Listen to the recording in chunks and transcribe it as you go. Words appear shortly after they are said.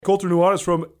Colter Nuanez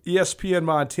from ESPN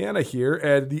Montana here,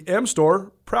 and the M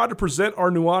Store, proud to present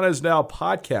our Nuanez Now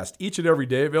podcast each and every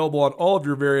day, available on all of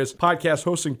your various podcast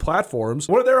hosting platforms.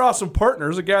 One of their awesome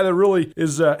partners, a guy that really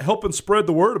is helping spread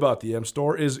the word about the M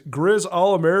Store, is Grizz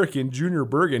All-American Junior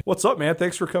Bergen. What's up, man?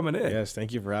 Thanks for coming in. Yes,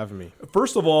 thank you for having me.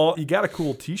 First of all, you got a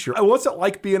cool t-shirt. What's it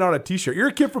like being on a t-shirt? You're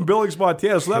a kid from Billings,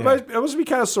 Montana, so that must be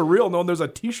kind of surreal knowing there's a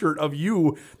t-shirt of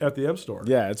you at the M Store.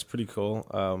 Yeah, it's pretty cool.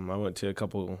 I went to a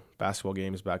couple basketball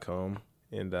games back home,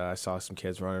 and I saw some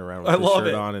kids running around with the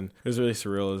shirt on, and it was really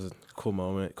surreal. It was a cool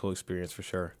moment, cool experience for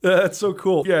sure. That's so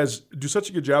cool. You guys do such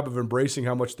a good job of embracing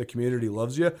how much the community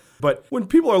loves you. But when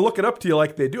people are looking up to you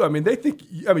like they do, they think,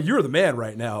 you're the man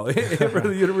right now for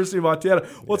the University of Montana.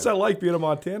 What's that like being a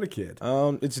Montana kid?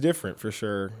 It's different for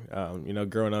sure.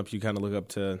 Growing up, you kind of look up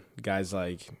to guys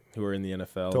like who are in the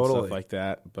NFL and stuff like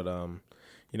that. But,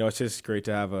 it's just great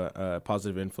to have a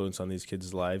positive influence on these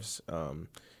kids' lives. I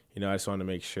just want to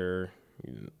make sure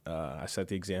I set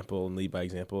the example and lead by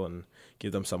example and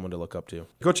give them someone to look up to.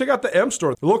 Go check out the M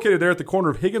Store. They're located there at the corner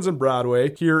of Higgins and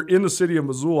Broadway here in the city of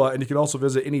Missoula, and you can also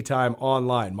visit anytime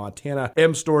online,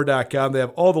 montanamstore.com. They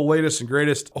have all the latest and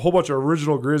greatest, a whole bunch of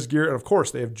original Grizz gear, and of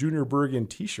course, they have Junior Bergen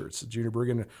t-shirts. Junior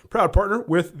Bergen, proud partner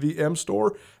with the M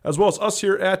Store, as well as us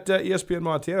here at ESPN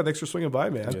Montana. Thanks for swinging by,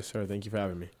 man. Yes, sir. Thank you for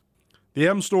having me. The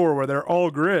M Store, where they're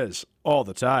all Grizz all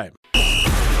the time.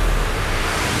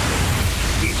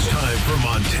 It's time for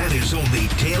Montana's only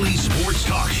daily sports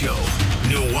talk show,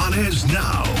 Nuanez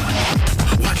Now.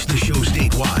 Watch the show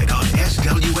statewide on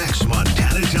SWX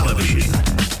Montana Television.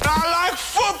 I like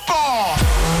football!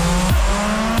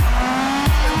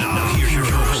 Now here's your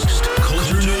host,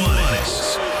 Colter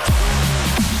Nuanez.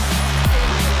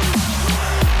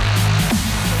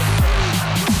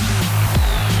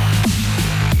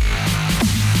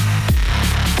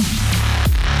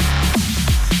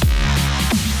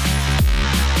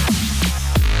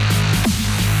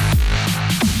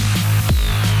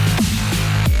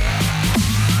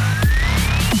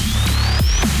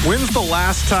 When's the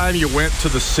last time you went to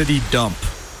the city dump?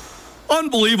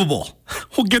 Unbelievable.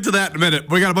 We'll get to that in a minute.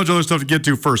 We got a bunch of other stuff to get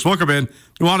to first. Welcome in.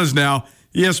 Nuanez Now,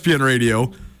 ESPN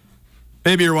Radio.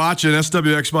 Maybe you're watching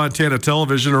SWX Montana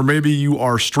Television, or maybe you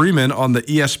are streaming on the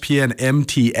ESPN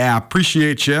MT app.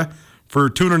 Appreciate you for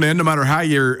tuning in, no matter how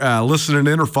you're listening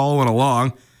in or following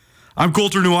along. I'm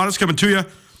Colter Nuanez, coming to you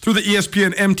through the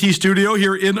ESPN MT studio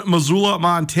here in Missoula,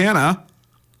 Montana.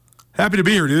 Happy to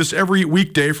be here. Do this every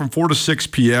weekday from 4 to 6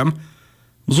 p.m.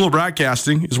 Missoula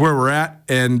Broadcasting is where we're at,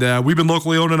 and we've been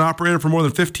locally owned and operated for more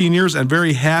than 15 years, and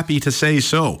very happy to say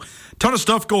so. Ton of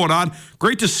stuff going on.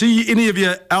 Great to see any of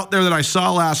you out there that I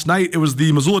saw last night. It was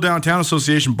the Missoula Downtown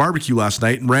Association barbecue last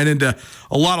night, and ran into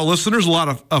a lot of listeners, a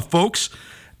lot of folks,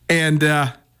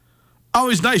 and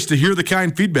always nice to hear the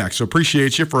kind feedback. So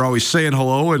appreciate you for always saying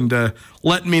hello and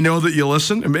letting me know that you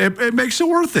listen. It makes it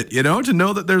worth it, to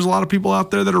know that there's a lot of people out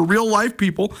there that are real life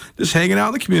people just hanging out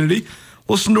in the community,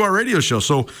 listen to our radio show.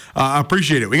 So I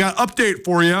appreciate it. We got an update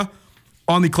for you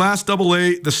on the Class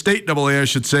AA, the State AA, I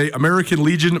should say, American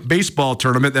Legion baseball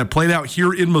tournament that played out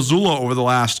here in Missoula over the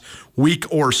last week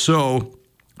or so.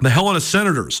 The Helena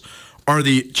Senators are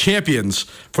the champions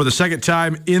for the second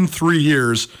time in 3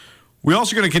 years. We're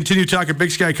also going to continue talking Big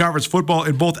Sky Conference football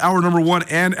in both hour number 1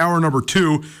 and hour number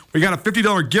 2. We got a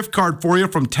 $50 gift card for you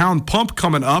from Town Pump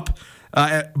coming up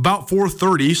at about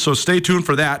 4:30, so stay tuned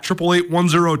for that.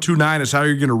 888-1029 is how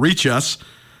you're going to reach us.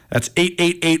 That's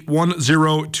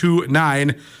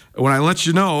 888-1029. When I let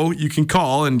you know, you can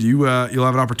call, and you'll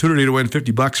have an opportunity to win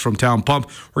 $50 from Town Pump.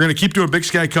 We're going to keep doing Big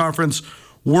Sky Conference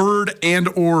word and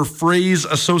or phrase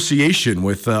association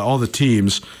with all the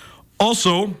teams.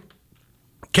 Also,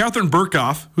 Catherine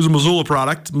Burkhoff, who's a Missoula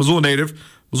product, Missoula native,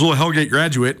 Missoula Hellgate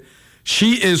graduate,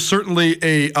 she is certainly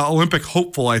a Olympic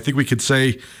hopeful, I think we could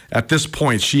say at this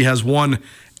point. She has won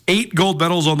 8 gold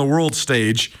medals on the world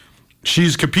stage.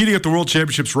 She's competing at the World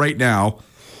Championships right now,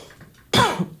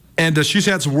 and she's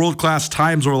had some world-class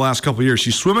times over the last couple of years.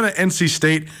 She's swimming at NC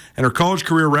State, and her college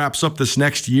career wraps up this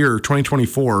next year,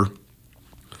 2024.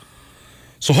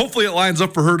 So hopefully it lines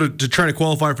up for her to try to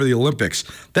qualify for the Olympics.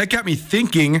 That got me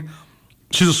thinking.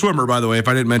 She's a swimmer, by the way, if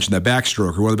I didn't mention that,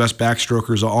 backstroker, one of the best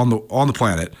backstrokers on the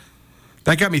planet.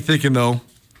 That got me thinking, though,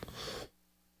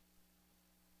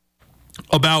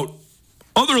 about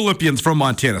other Olympians from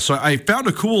Montana. So I found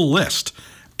a cool list,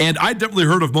 and I'd definitely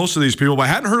heard of most of these people, but I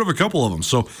hadn't heard of a couple of them.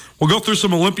 So we'll go through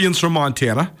some Olympians from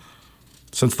Montana,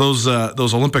 since those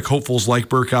Olympic hopefuls like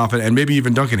Burkhoff and maybe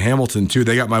even Duncan Hamilton, too,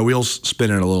 they got my wheels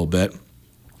spinning a little bit.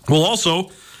 We'll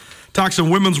also talk some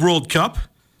Women's World Cup.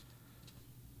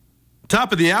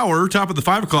 Top of the hour, top of the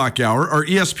 5 o'clock hour, our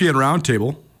ESPN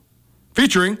Roundtable,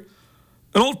 featuring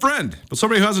an old friend, but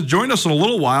somebody who hasn't joined us in a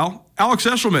little while, Alex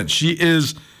Eshelman. She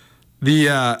is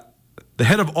the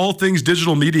head of all things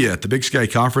digital media at the Big Sky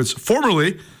Conference,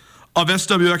 formerly of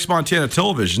SWX Montana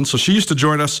Television. So she used to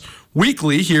join us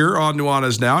weekly here on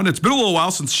Nuanez Now, and it's been a little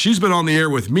while since she's been on the air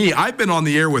with me. I've been on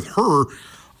the air with her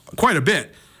quite a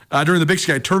bit during the Big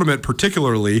Sky tournament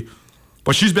particularly,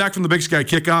 but she's back from the Big Sky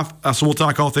Kickoff, so we'll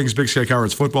talk all things Big Sky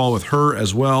Conference football with her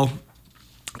as well.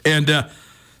 And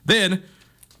then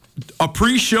a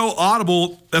pre-show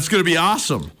audible that's going to be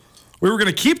awesome. We were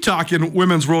going to keep talking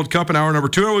Women's World Cup in hour number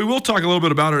 2, and we will talk a little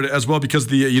bit about it as well because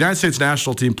the United States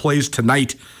national team plays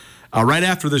tonight, right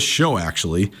after this show,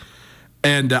 actually.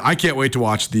 And I can't wait to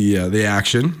watch the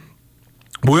action.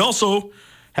 We also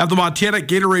have the Montana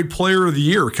Gatorade Player of the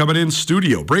Year coming in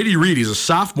studio. Brady Reed, he's a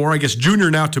sophomore, I guess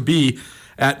junior now to be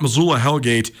at Missoula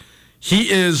Hellgate. He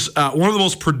is one of the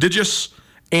most prodigious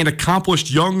and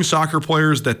accomplished young soccer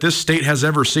players that this state has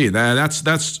ever seen.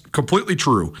 That's completely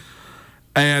true.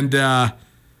 And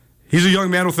he's a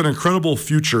young man with an incredible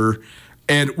future.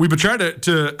 And we've been trying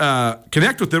to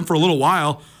connect with him for a little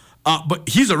while. But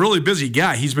he's a really busy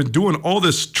guy. He's been doing all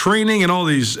this training and all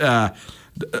these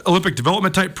Olympic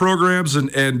development type programs.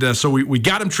 And so we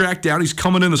got him tracked down. He's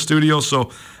coming in the studio.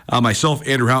 So myself,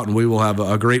 Andrew Houghton, we will have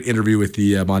a great interview with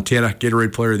the Montana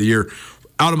Gatorade Player of the Year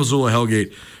out of Missoula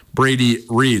Hellgate, Brady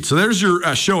Reed. So there's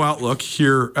your show outlook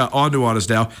here on Nuanez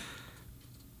Now.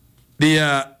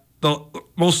 The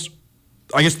most,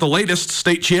 I guess, the latest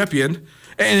state champion.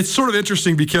 And it's sort of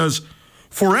interesting because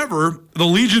forever, the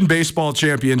Legion Baseball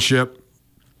Championship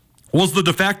was the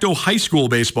de facto high school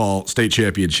baseball state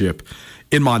championship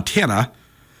in Montana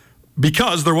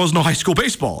because there was no high school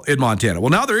baseball in Montana. Well,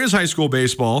 now there is high school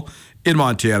baseball in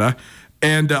Montana,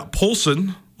 and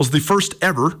Polson was the first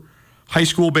ever high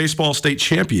school baseball state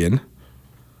champion.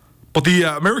 But the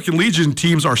American Legion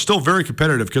teams are still very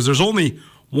competitive because there's only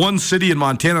one city in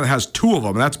Montana that has 2 of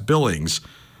them, and that's Billings.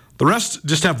 The rest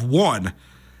just have 1.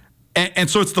 And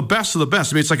so it's the best of the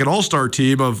best. I mean, it's like an all-star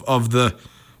team of the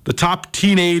top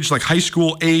teenage, like high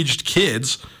school-aged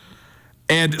kids.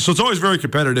 And so it's always very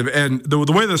competitive. And the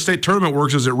way the state tournament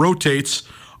works is it rotates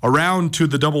around to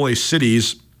the AA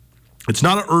cities. It's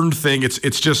not an earned thing.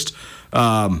 It's just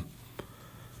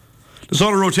it's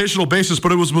on a rotational basis,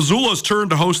 but it was Missoula's turn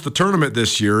to host the tournament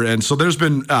this year. And so there's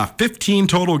been 15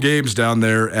 total games down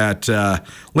there at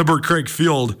Lindbergh Craig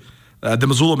Field, the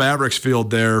Missoula Mavericks field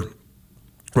there,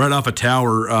 right off a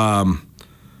tower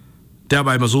down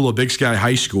by Missoula Big Sky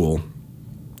High School.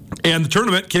 And the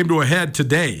tournament came to a head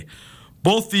today.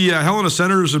 Both the Helena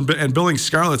Senators and Billings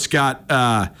Scarlets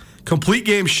got complete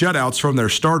game shutouts from their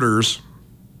starters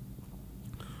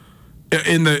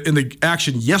in the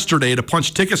action yesterday to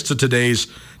punch tickets to today's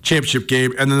championship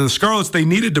game. And then the Scarlets, they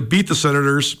needed to beat the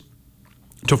Senators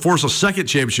to force a second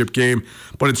championship game,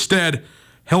 but instead,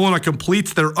 Helena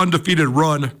completes their undefeated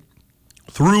run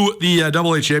through the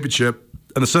AA championship,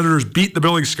 and the Senators beat the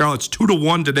Billings Scarlets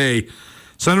 2-1 today.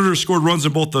 Senators scored runs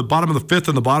in both the bottom of the 5th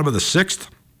and the bottom of the 6th.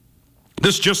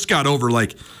 This just got over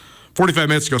like 45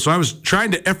 minutes ago, so I was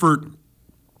trying to effort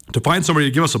to find somebody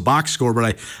to give us a box score, but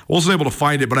I wasn't able to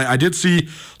find it. But I did see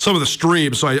some of the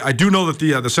streams, so I do know that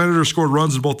the Senators scored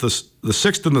runs in both the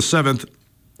 6th and the 7th,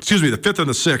 excuse me, the 5th and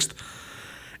the 6th,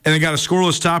 and they got a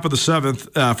scoreless top of the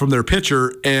 7th from their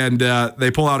pitcher, and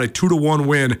they pull out a 2-1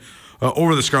 win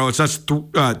over the Scarlets. That's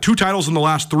 2 titles in the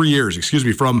last 3 years,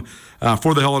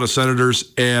 for the Helena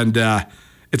Senators, and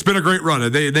it's been a great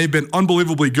run. They've been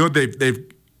unbelievably good.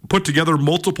 They've put together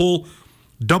multiple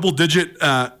double-digit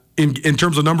in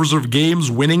terms of numbers of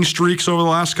games winning streaks over the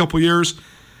last couple years,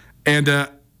 and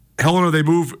Helena, they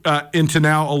move into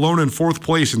now alone in 4th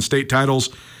place in state titles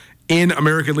in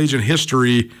American Legion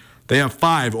history. They have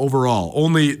 5 overall.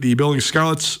 Only the Billings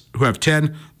Scarlets, who have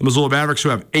 10, the Missoula Mavericks, who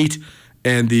have 8,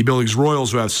 and the Billings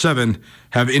Royals, who have 7,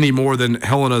 have any more than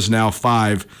Helena's now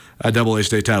 5 AA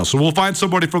state titles. So we'll find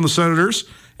somebody from the Senators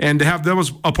and have them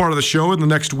as a part of the show in the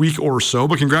next week or so.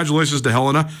 But congratulations to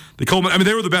Helena. They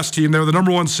were the best team. They were the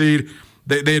number 1 seed.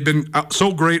 They had been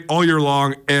so great all year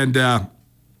long, and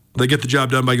they get the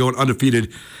job done by going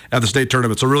undefeated at the state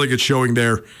tournament. So really good showing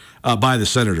there by the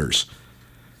Senators.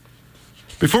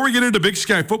 Before we get into Big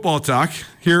Sky football talk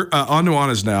here on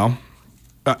Nuanez Now,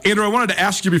 Andrew, I wanted to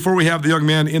ask you before we have the young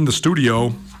man in the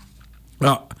studio,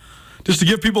 just to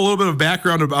give people a little bit of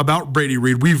background about Brady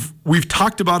Reed. We've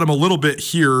talked about him a little bit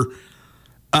here.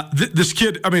 This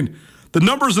kid, I mean, the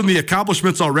numbers and the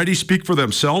accomplishments already speak for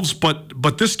themselves,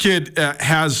 but this kid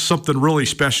has something really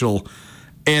special.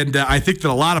 And I think that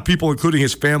a lot of people, including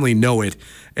his family, know it.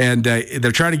 And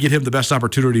they're trying to get him the best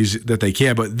opportunities that they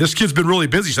can. But this kid's been really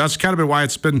busy, so that's kind of been why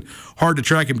it's been hard to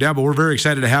track him down. But we're very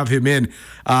excited to have him in.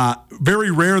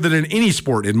 Very rare that in any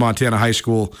sport in Montana high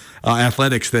school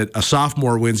athletics that a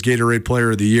sophomore wins Gatorade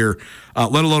Player of the Year,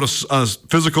 let alone a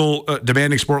physical,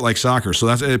 demanding sport like soccer. So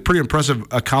that's a pretty impressive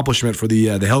accomplishment for the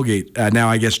Hellgate, now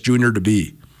I guess junior to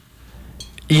be.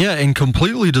 Yeah, and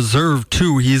completely deserved,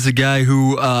 too. He's a guy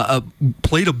who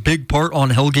played a big part on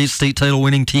Hellgate's state title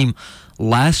winning team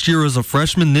last year as a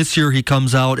freshman. This year he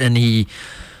comes out and he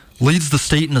leads the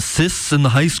state in assists in the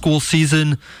high school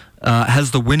season,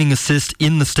 has the winning assist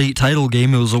in the state title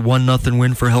game. It was a 1-0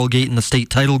 win for Hellgate in the state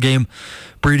title game.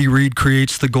 Brady Reed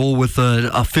creates the goal with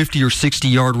a 50 or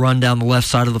 60-yard run down the left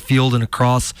side of the field and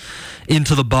across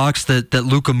into the box that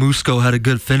Luca Musco had a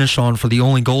good finish on for the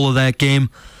only goal of that game.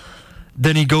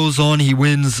 Then he goes on, he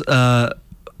wins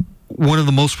one of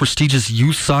the most prestigious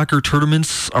youth soccer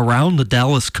tournaments around, the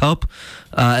Dallas Cup,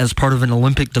 as part of an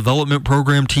Olympic development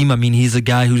program team. I mean, he's a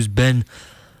guy who's been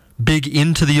big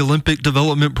into the Olympic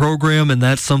development program, and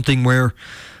that's something where,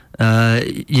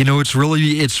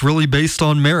 it's really based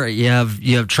on merit. You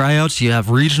have tryouts, you have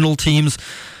regional teams.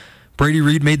 Brady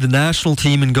Reed made the national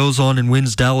team and goes on and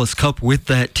wins Dallas Cup with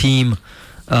that team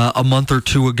a month or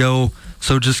two ago.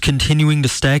 So just continuing to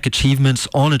stack achievements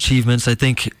on achievements. I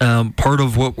think part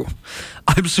of what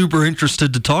I'm super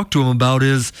interested to talk to him about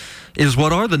is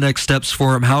what are the next steps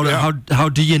for him? How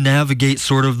do you navigate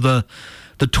sort of the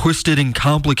twisted and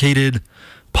complicated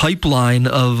pipeline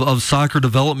of soccer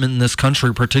development in this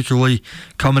country, particularly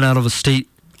coming out of a state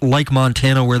like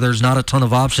Montana where there's not a ton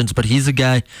of options, but he's a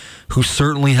guy who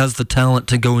certainly has the talent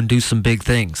to go and do some big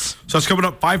things. So that's coming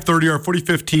up 5:30, our Footy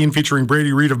 15, featuring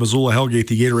Brady Reed of Missoula Hellgate,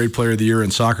 the Gatorade Player of the Year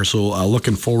in soccer. So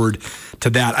looking forward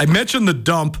to that. I mentioned the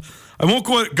dump. I won't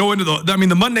go into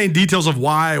the mundane details of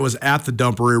why I was at the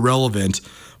dump are irrelevant,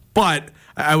 but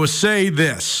I would say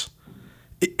this.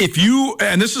 If you,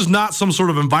 and this is not some sort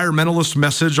of environmentalist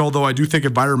message, although I do think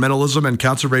environmentalism and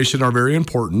conservation are very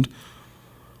important.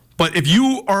 But if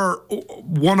you are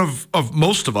one of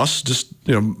most of us, just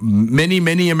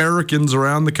many Americans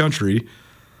around the country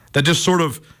that just sort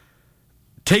of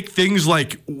take things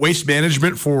like waste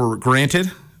management for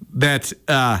granted, that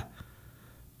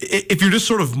if you're just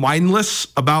sort of mindless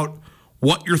about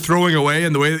what you're throwing away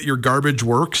and the way that your garbage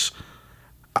works,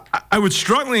 I would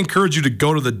strongly encourage you to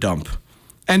go to the dump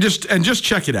and just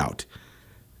check it out.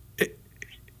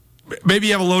 Maybe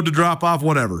you have a load to drop off,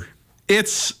 whatever.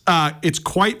 It's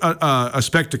quite a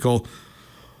spectacle.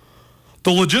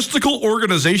 The logistical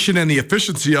organization and the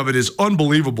efficiency of it is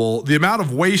unbelievable. The amount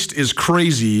of waste is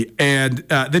crazy. And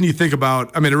then you think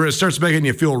about, it starts making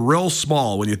you feel real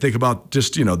small when you think about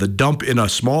just, the dump in a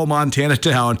small Montana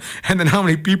town and then how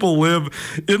many people live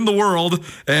in the world.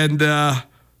 And, I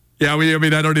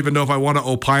don't even know if I want to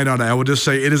opine on it. I would just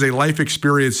say it is a life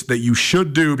experience that you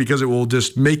should do because it will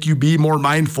just make you be more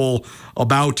mindful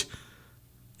about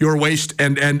your waste,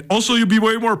 and also you'll be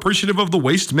way more appreciative of the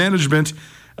waste management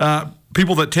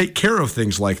people that take care of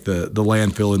things like the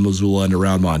landfill in Missoula and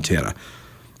around Montana.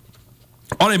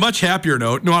 On a much happier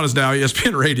note, Nuanez Now,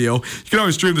 ESPN Radio. You can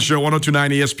always stream the show,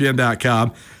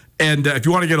 1029ESPN.com. And if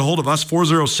you want to get a hold of us,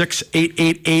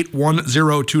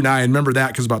 406-888-1029. Remember that,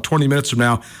 because about 20 minutes from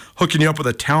now, hooking you up with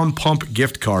a Town Pump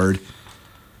gift card.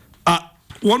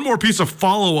 One more piece of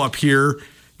follow-up here.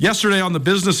 Yesterday on the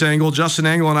business angle, Justin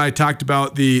Angle and I talked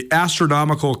about the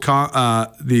astronomical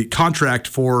the contract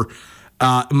for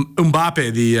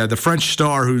Mbappe, the French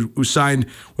star who signed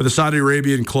with a Saudi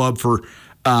Arabian club for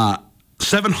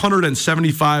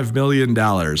 $775 million.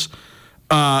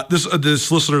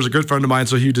 This listener is a good friend of mine,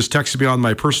 so he just texted me on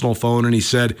my personal phone, and he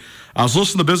said, I was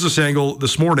listening to Business Angle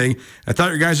this morning. I thought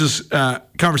your guys'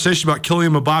 conversation about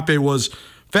Kylian Mbappe was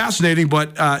fascinating,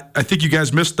 but I think you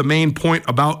guys missed the main point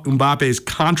about Mbappe's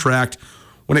contract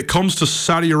when it comes to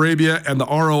Saudi Arabia and the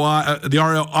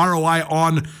ROI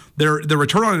on their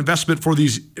return on investment for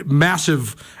these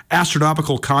massive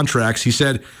astronomical contracts. He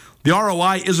said the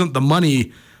ROI isn't the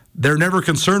money. They're never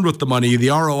concerned with the money. The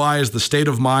ROI is the state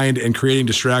of mind and creating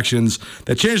distractions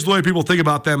that change the way people think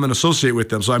about them and associate with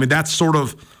them. So, that's sort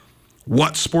of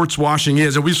what sports washing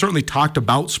is. And we've certainly talked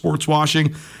about sports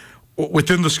washing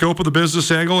within the scope of the business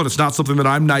angle, and it's not something that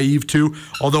I'm naive to,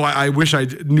 although I wish I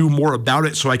knew more about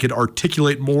it so I could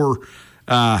articulate more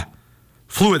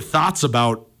fluid thoughts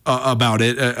about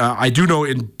it. I do know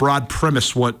in broad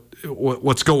premise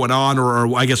what's going on,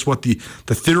 or I guess what the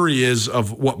theory is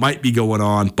of what might be going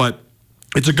on, but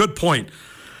it's a good point.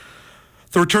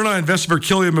 the return on investment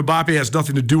for Kylian Mbappe has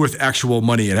nothing to do with actual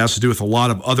money. It has to do with a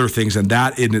lot of other things, and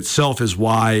that in itself is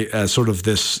why sort of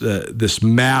this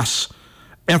mass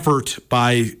effort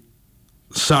by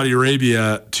Saudi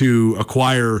Arabia to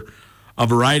acquire a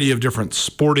variety of different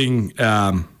sporting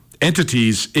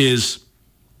entities is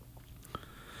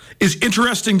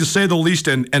interesting to say the least,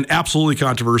 and absolutely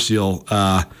controversial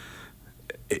in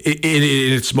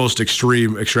its most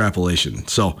extreme extrapolation.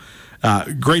 So.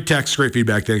 Great text, great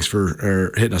feedback. Thanks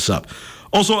for hitting us up.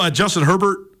 Also, Justin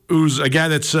Herbert, who's a guy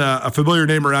that's a familiar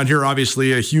name around here,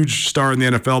 obviously a huge star in the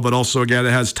NFL, but also a guy that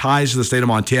has ties to the state of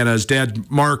Montana. His dad,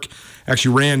 Mark,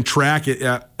 actually ran track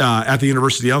at the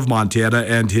University of Montana,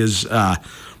 and his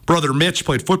brother, Mitch,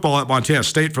 played football at Montana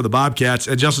State for the Bobcats.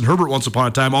 And Justin Herbert, once upon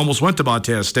a time, almost went to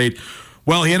Montana State.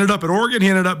 Well, he ended up at Oregon. He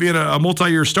ended up being a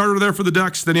multi-year starter there for the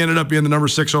Ducks. Then he ended up being the number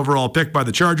 6 overall pick by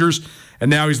the Chargers, and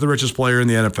now he's the richest player in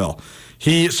the NFL.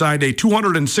 He signed a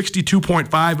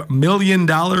 $262.5 million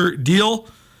deal.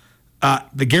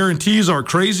 The guarantees are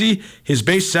crazy. His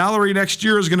base salary next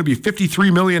year is going to be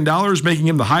 $53 million, making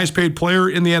him the highest paid player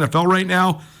in the NFL right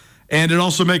now. And it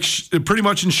also pretty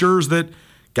much ensures that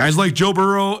guys like Joe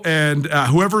Burrow and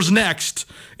whoever's next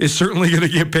is certainly going to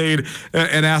get paid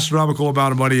an astronomical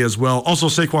amount of money as well. Also,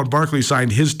 Saquon Barkley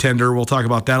signed his tender. We'll talk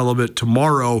about that a little bit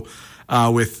tomorrow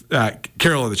with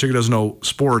Carolyn. The chicken doesn't know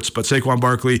sports, but Saquon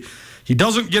Barkley, he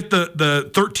doesn't get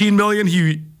the $13 million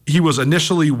he was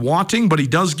initially wanting, but he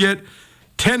does get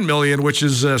 $10 million, which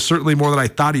is certainly more than I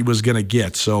thought he was going to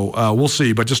get. So we'll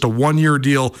see. But just a one-year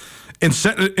deal,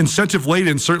 incentive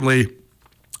laden, certainly.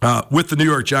 With the New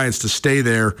York Giants to stay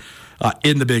there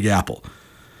in the Big Apple.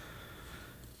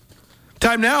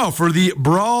 Time now for the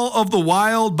Brawl of the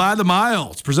Wild by the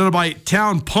Mile. It's presented by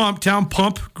Town Pump. Town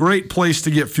Pump, great place to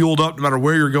get fueled up no matter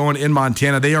where you're going in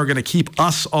Montana. They are going to keep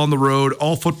us on the road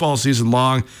all football season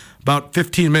long. About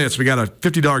 15 minutes. We got a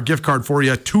 $50 gift card for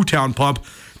you to Town Pump.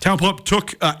 Town Pump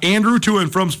took Andrew to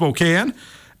and from Spokane,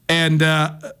 and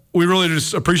we really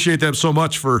just appreciate them so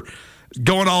much for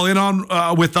going all in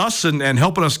on with us and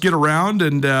helping us get around.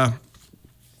 And no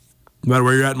matter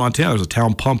where you're at in Montana, there's a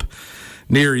Town Pump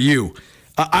near you.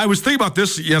 I was thinking about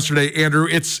this yesterday, Andrew.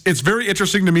 It's very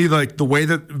interesting to me, like the way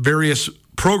that various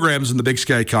programs in the Big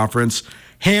Sky Conference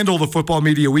handle the football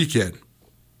media weekend.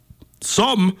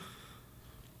 Some,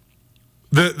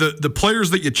 the players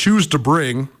that you choose to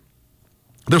bring,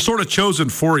 they're sort of chosen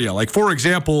for you. Like, for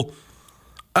example,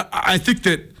 I think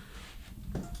that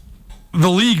the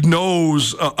league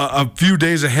knows a few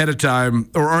days ahead of time,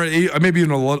 or maybe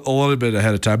even a little bit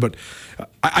ahead of time. But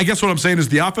I guess what I'm saying is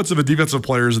the offensive and defensive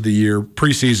players of the year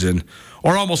preseason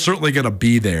are almost certainly going to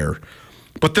be there.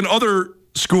 But then other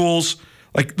schools,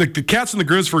 like the Cats and the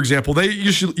Grizz, for example, they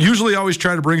usually always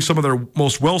try to bring some of their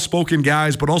most well-spoken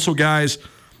guys, but also guys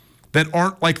that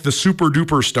aren't like the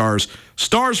super-duper stars.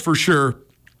 Stars for sure,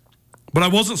 but I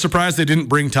wasn't surprised they didn't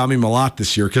bring Tommy Mellott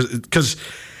this year because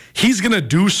he's going to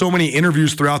do so many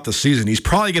interviews throughout the season. He's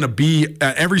probably going to be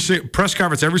at every press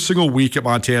conference every single week at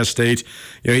Montana State.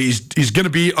 You know, he's going to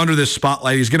be under this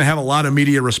spotlight. He's going to have a lot of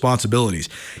media responsibilities.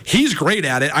 He's great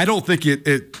at it. I don't think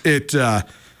it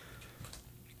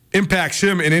impacts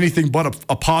him in anything but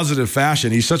a positive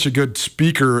fashion. He's such a good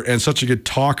speaker and such a good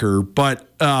talker. But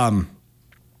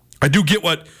I do get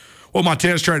what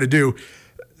Montana's trying to do.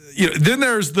 You know, then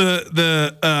there's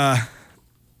the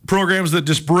programs that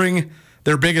just bring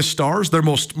their biggest stars, their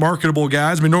most marketable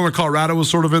guys. I mean, Northern Colorado was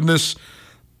sort of in this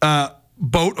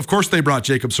boat. Of course, they brought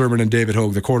Jacob Sermon and David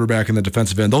Hogue, the quarterback and the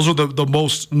defensive end. Those are the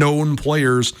most known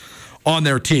players on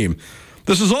their team.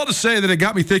 This is all to say that it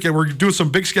got me thinking. We're doing some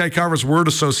Big Sky Conference word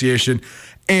association,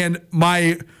 and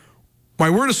my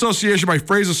word association, my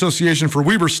phrase association for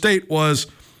Weber State was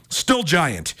still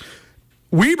giant.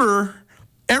 Weber,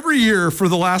 every year for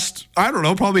the last, I don't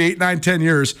know, probably 8, 9, 10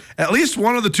 years, at least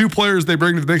one of the two players they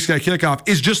bring to the Big Sky Kickoff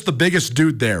is just the biggest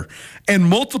dude there. And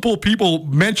multiple people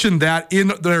mentioned that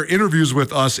in their interviews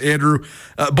with us, Andrew.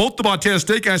 Both the Montana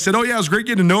State guys said, oh, yeah, it was great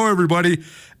getting to know everybody.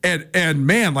 And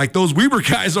man, like those Weber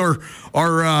guys are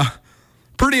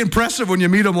pretty impressive when you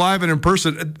meet them live and in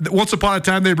person. Once upon a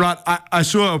time, they brought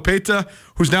Isua Opeta,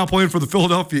 who's now playing for the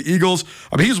Philadelphia Eagles.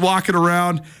 I mean, he's walking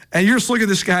around, and you're just looking at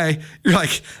this guy. You're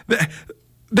like,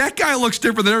 that guy looks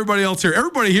different than everybody else here.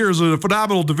 Everybody here is a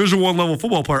phenomenal Division I level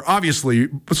football player, obviously,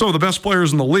 some of the best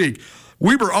players in the league.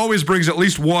 Weber always brings at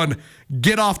least one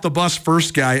get-off-the-bus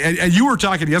first guy. And you were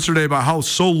talking yesterday about how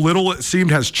so little it seemed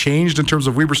has changed in terms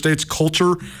of Weber State's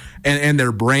culture and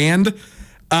their brand.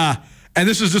 And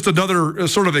this is just another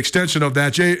sort of extension of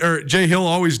that. Jay Hill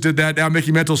always did that. Now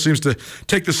Mickey Mantle seems to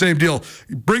take the same deal.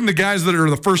 Bring the guys that are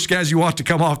the first guys you want to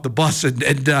come off the bus and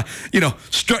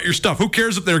strut your stuff. Who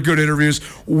cares if they're good interviews?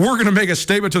 We're going to make a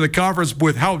statement to the conference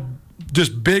with how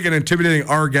just big and intimidating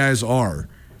our guys are.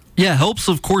 Yeah, helps,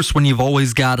 of course, when you've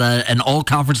always got an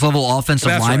all-conference level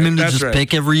offensive lineman to just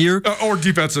pick every year. Or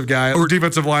defensive guy, or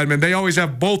defensive lineman. They always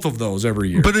have both of those every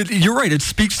year. But you're right. It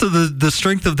speaks to the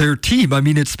strength of their team. I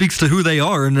mean, it speaks to who they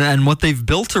are and what they've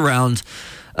built around.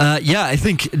 I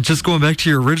think, just going back to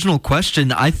your original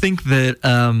question, I think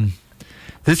that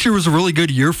this year was a really good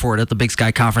year for it at the Big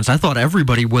Sky Conference. I thought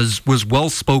everybody was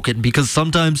well-spoken because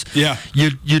sometimes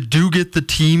you do get the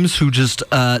teams who just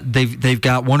they've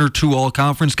got one or two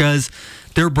all-conference guys.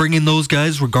 They're bringing those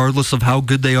guys regardless of how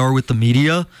good they are with the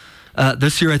media.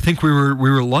 This year, I think we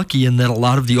were lucky in that a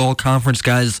lot of the all-conference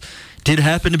guys did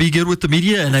happen to be good with the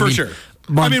media. And For sure.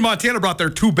 Montana brought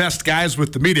their two best guys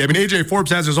with the media. I mean, A.J.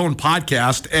 Forbes has his own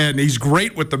podcast, and he's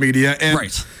great with the media. And,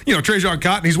 Trajan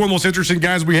Cotton, he's one of the most interesting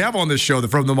guys we have on this show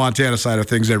from the Montana side of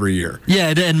things every year.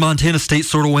 Yeah, and Montana State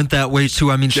sort of went that way, too.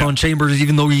 I mean, Sean Chambers,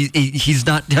 even though he's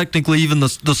not technically even the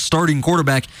starting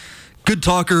quarterback, good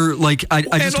talker.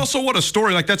 And also, what a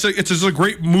story. It's a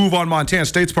great move on Montana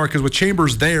State's part because with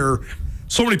Chambers there,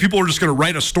 so many people are just going to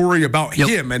write a story about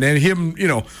him and then him,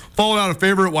 falling out of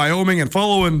favor at Wyoming and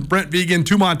following Brent Vigen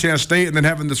to Montana State and then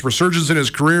having this resurgence in his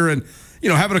career and,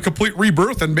 having a complete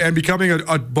rebirth and becoming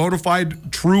a bona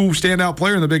fide, true standout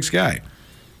player in the Big Sky.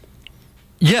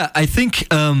 Yeah, I think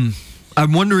I'm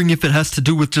wondering if it has to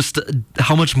do with just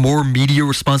how much more media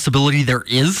responsibility there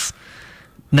is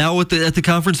now at the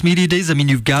conference media days. I mean,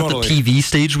 you've got the TV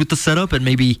stage with the setup and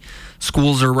maybe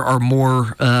schools are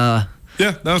more...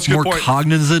 that's a good point.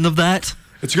 Cognizant of that.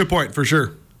 It's a good point, for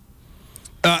sure.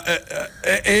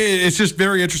 It's just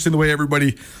very interesting the way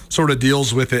everybody sort of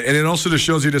deals with it. And it also just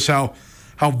shows you just how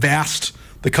vast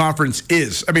the conference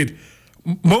is. I mean,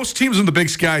 most teams in the Big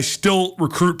Sky still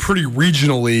recruit pretty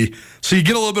regionally, so you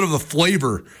get a little bit of the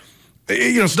flavor.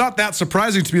 It's not that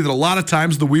surprising to me that a lot of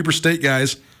times the Weber State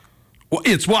guys,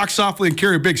 it's walk softly and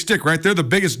carry a big stick, right? They're the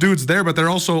biggest dudes there, but they're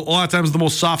also a lot of times the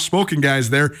most soft-spoken guys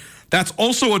there. That's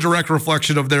also a direct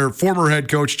reflection of their former head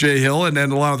coach, Jay Hill, and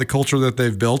then a lot of the culture that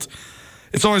they've built.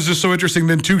 It's always just so interesting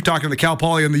then, too, talking to the Cal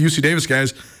Poly and the UC Davis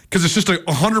guys, because it's just a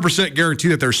 100% guarantee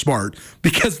that they're smart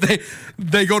because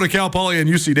they go to Cal Poly and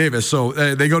UC Davis, so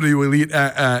they go to elite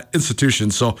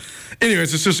institutions. So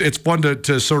anyways, it's fun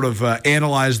to sort of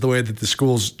analyze the way that the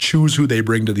schools choose who they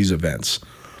bring to these events.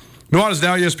 Nuanez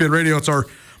Now, ESPN Radio. It's our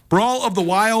Brawl of the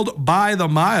Wild by the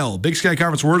Mile, Big Sky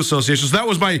Conference Word Association. So that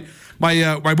was my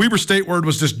Weber State word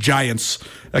was just giants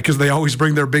because they always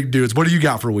bring their big dudes. What do you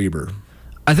got for Weber?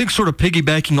 I think sort of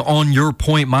piggybacking on your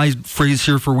point, my phrase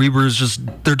here for Weber is just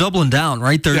they're doubling down,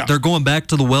 right? They're going back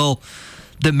to the well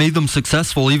that made them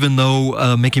successful, even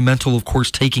though Mickey Mantle, of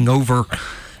course, taking over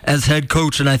as head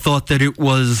coach. And I thought that it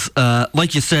was,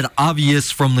 like you said,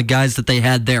 obvious from the guys that they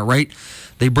had there, right?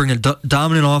 They bring a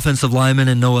dominant offensive lineman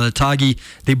in Noah Atagi.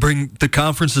 They bring the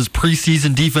conference's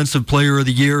preseason defensive player of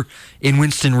the year in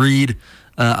Winston Reed.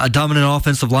 A dominant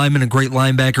offensive lineman, a great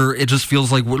linebacker. It just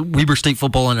feels like Weber State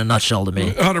football in a nutshell to me.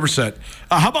 100%.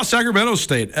 How about Sacramento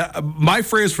State? My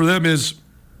phrase for them is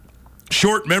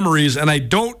short memories, and I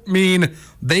don't mean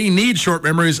they need short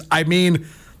memories. I mean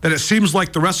that it seems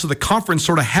like the rest of the conference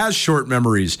sort of has short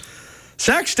memories.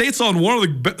 Sac State's on one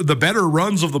of the better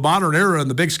runs of the modern era in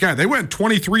the Big Sky. They went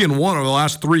 23-1 over the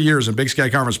last 3 years in Big Sky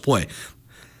Conference play.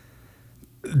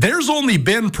 There's only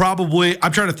been probably,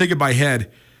 I'm trying to think in my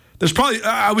head, there's probably,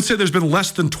 I would say there's been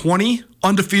less than 20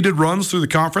 undefeated runs through the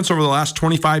conference over the last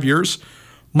 25 years.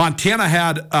 Montana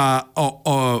had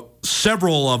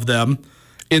several of them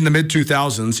in the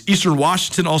mid-2000s. Eastern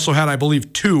Washington also had, I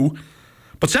believe, 2.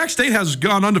 But Sac State has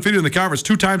gone undefeated in the conference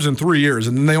 2 times in 3 years,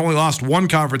 and then they only lost 1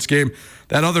 conference game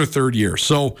that other third year.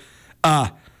 So I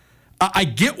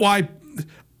get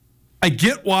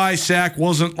why Sac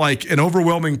wasn't like an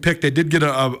overwhelming pick. They did get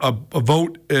a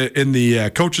vote in the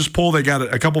coaches poll. They got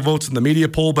a couple votes in the media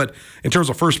poll, but in terms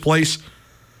of first place,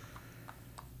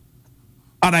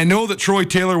 and I know that Troy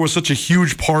Taylor was such a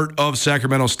huge part of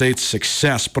Sacramento State's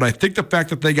success, but I think the fact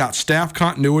that they got staff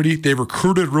continuity, they've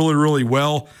recruited really, really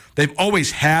well. They've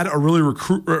always had a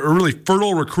really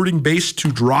fertile recruiting base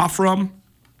to draw from.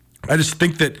 I just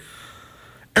think that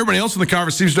everybody else in the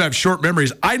conference seems to have short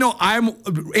memories. I know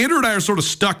Andrew and I are sort of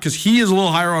stuck because he is a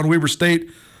little higher on Weber State,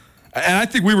 and I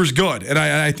think Weber's good, and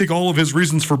I think all of his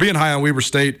reasons for being high on Weber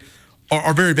State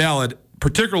are very valid.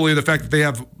 Particularly the fact that they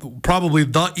have probably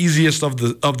the easiest of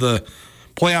the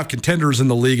playoff contenders in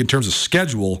the league in terms of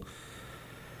schedule.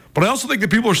 But I also think that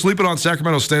people are sleeping on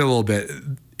Sacramento State a little bit.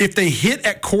 If they hit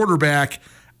at quarterback,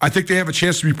 I think they have a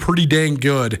chance to be pretty dang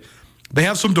good. They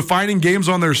have some defining games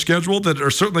on their schedule that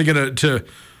are certainly going to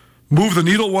move the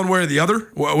needle one way or the other.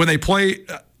 When they play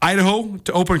Idaho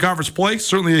to open conference play,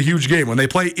 certainly a huge game. When they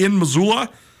play in Missoula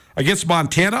against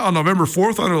Montana on November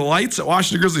 4th under the lights at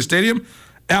Washington Grizzly Stadium,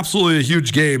 absolutely a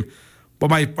huge game. But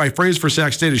my phrase for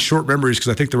Sac State is short memories,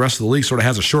 because I think the rest of the league sort of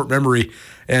has a short memory.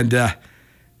 And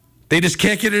they just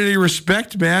can't get any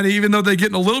respect, man. Even though they're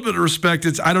getting a little bit of respect,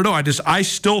 I don't know. I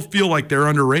still feel like they're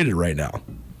underrated right now.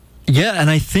 Yeah, and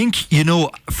I think,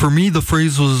 for me, the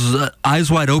phrase was eyes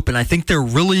wide open. I think they're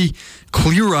really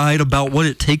clear-eyed about what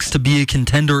it takes to be a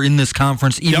contender in this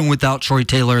conference, even without Troy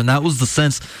Taylor. And that was the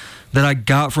sense that I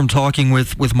got from talking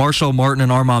with Marshall Martin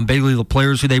and Armand Bailey, the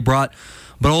players who they brought,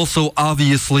 but also,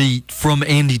 obviously, from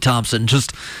Andy Thompson.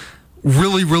 Just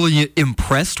really, really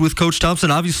impressed with Coach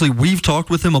Thompson. Obviously, we've talked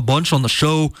with him a bunch on the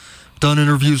show, done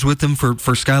interviews with him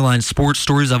for Skyline Sports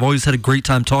Stories. I've always had a great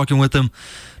time talking with him.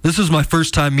 This was my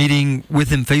first time meeting with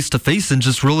him face-to-face, and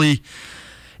just really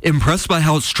impressed by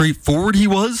how straightforward he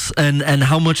was and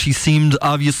how much he seemed,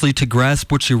 obviously, to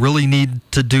grasp what you really need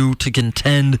to do to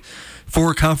contend for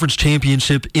a conference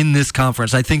championship in this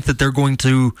conference. I think that they're going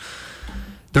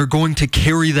to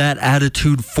carry that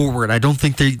attitude forward. I don't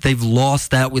think they've lost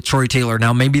that with Troy Taylor.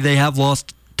 Now, maybe they have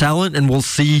lost talent, and we'll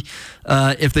see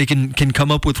if they can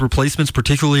come up with replacements,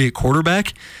 particularly at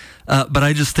quarterback. But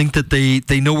I just think that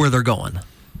they know where they're going.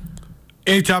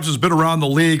 Andy Thompson's been around the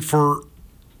league for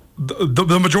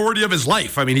the majority of his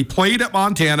life. I mean, he played at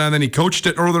Montana, and then he coached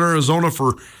at Northern Arizona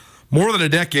for more than a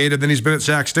decade, and then he's been at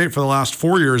Sac State for the last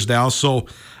 4 years now. So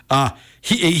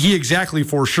he exactly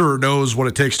for sure knows what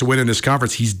it takes to win in this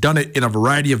conference. He's done it in a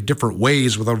variety of different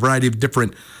ways with a variety of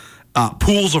different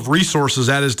pools of resources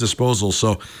at his disposal.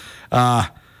 So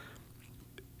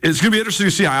it's going to be interesting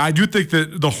to see. I do think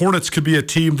that the Hornets could be a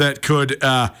team that could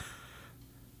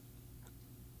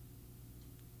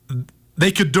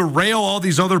they could derail all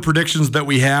these other predictions that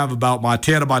we have about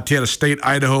Montana State,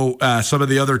 Idaho, some of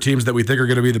the other teams that we think are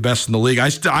going to be the best in the league. I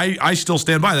still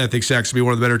stand by that. I think Sac's going to be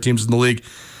one of the better teams in the league.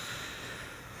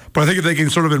 But I think if they can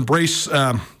sort of embrace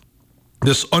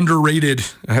this underrated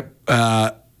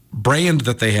brand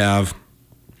that they have,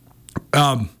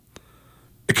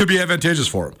 it could be advantageous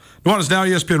for them. Nuanez Now,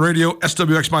 ESPN Radio,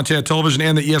 SWX Montana Television,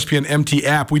 and the ESPN MT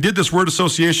app. We did this word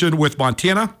association with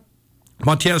Montana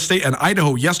State, and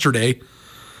Idaho yesterday.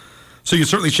 So you can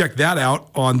certainly check that out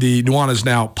on the Nuanez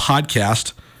Now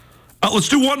podcast. Let's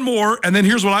do one more, and then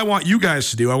here's what I want you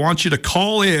guys to do. I want you to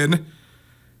call in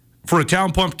for a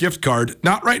Town Pump gift card.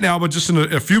 Not right now, but just in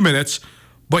a few minutes.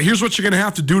 But here's what you're going to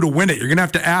have to do to win it. You're going to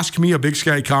have to ask me a Big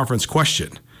Sky Conference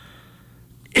question.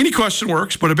 Any question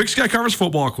works, but a Big Sky Conference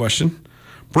football question.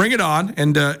 Bring it on,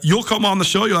 and you'll come on the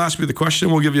show. You'll ask me the question.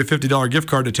 We'll give you a $50 gift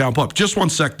card to Town Pump. Just one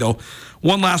sec, though.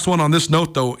 One last one on this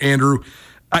note, though, Andrew.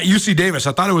 UC Davis,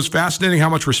 I thought it was fascinating how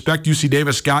much respect UC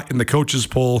Davis got in the coaches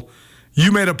poll.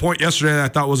 You made a point yesterday that I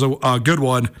thought was a good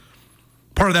one.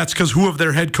 Part of that's because who of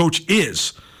their head coach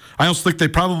is. I also think they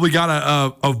probably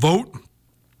got a vote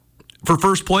for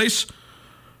first place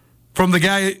from the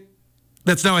guy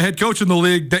that's now a head coach in the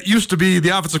league that used to be the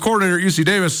offensive coordinator at UC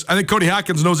Davis. I think Cody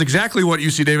Hawkins knows exactly what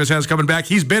UC Davis has coming back.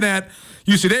 He's been at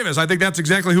UC Davis. I think that's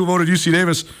exactly who voted UC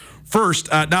Davis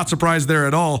first. Not surprised there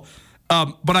at all.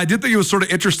 But I did think it was sort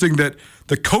of interesting that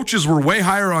the coaches were way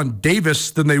higher on Davis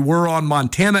than they were on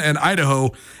Montana and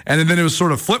Idaho, and then it was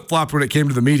sort of flip-flopped when it came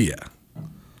to the media.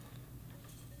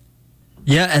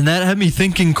 Yeah, and that had me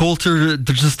thinking, Colter,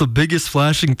 just the biggest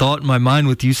flashing thought in my mind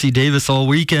with UC Davis all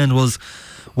weekend was,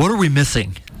 what are we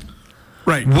missing?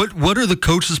 Right. What are the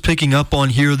coaches picking up on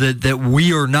here that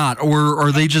we are not, or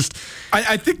are they just?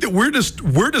 I think that we're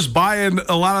just buying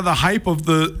a lot of the hype of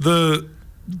the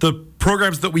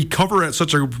programs that we cover at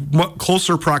such a much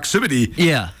closer proximity.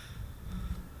 Yeah.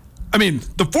 I mean,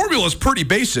 the formula is pretty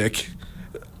basic.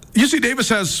 UC Davis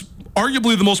has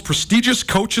arguably the most prestigious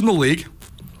coach in the league.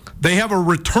 They have a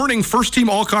returning first-team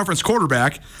all-conference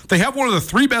quarterback. They have one of the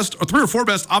three or four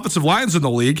best offensive lines in the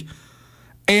league.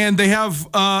 And they have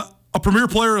a premier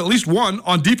player, at least one,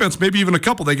 on defense, maybe even a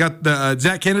couple. They got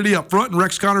Zach Kennedy up front and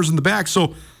Rex Connors in the back.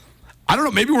 So, I don't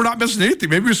know. Maybe we're not missing anything.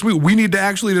 Maybe we need to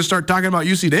actually just start talking about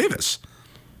UC Davis.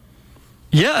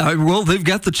 Yeah, well, they've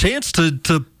got the chance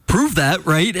to prove that,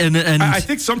 right? And I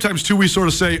think sometimes, too, we sort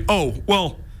of say, oh,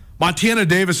 well, Montana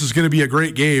Davis is going to be a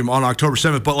great game on October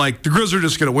 7th, but, like, the Grizz are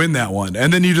just going to win that one.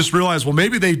 And then you just realize, well,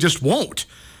 maybe they just won't.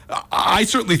 I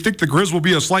certainly think the Grizz will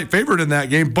be a slight favorite in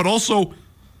that game, but also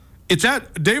it's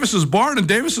at Davis's barn, and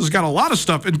Davis has got a lot of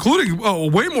stuff, including a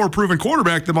way more proven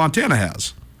quarterback than Montana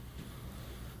has.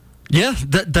 Yeah,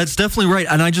 that's definitely right.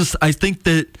 And I think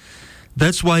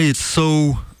that's why it's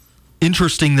so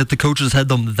interesting that the coaches had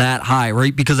them that high,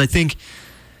 right? Because I think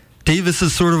Davis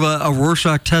is sort of a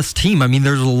Rorschach test team. I mean,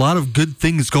 there's a lot of good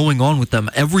things going on with them.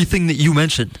 Everything that you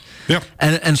mentioned. Yeah.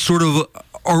 And sort of,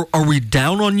 are we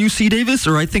down on UC Davis?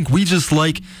 Or I think we just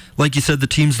like you said, the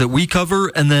teams that we cover.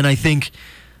 And then I think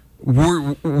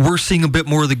we're seeing a bit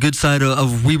more of the good side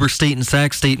of Weber State and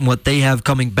Sac State and what they have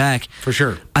coming back. For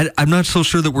sure. I'm not so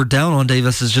sure that we're down on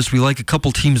Davis. It's just we like a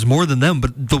couple teams more than them.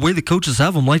 But the way the coaches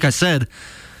have them, like I said,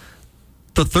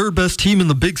 the third best team in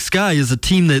the Big Sky is a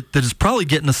team that is probably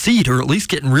getting a seed or at least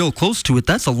getting real close to it.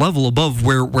 That's a level above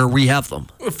where we have them.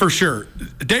 For sure.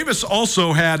 Davis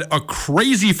also had a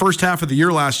crazy first half of the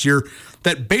year last year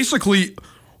that basically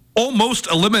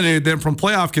almost eliminated them from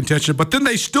playoff contention, but then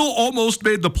they still almost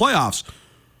made the playoffs.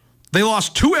 They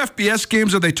lost 2 FBS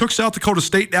games and they took South Dakota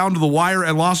State down to the wire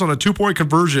and lost on a 2-point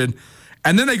conversion.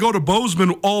 And then they go to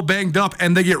Bozeman all banged up,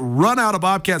 and they get run out of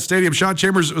Bobcat Stadium. Sean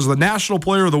Chambers was the National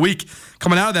Player of the Week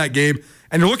coming out of that game.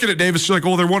 And you're looking at Davis, you're like,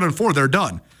 oh, they're 1-4. They're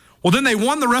done. Well, then they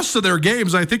won the rest of their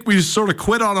games. I think we sort of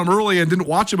quit on them early and didn't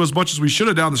watch them as much as we should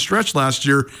have down the stretch last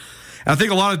year. And I think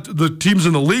a lot of the teams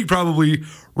in the league probably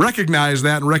recognize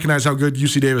that and recognize how good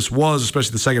UC Davis was,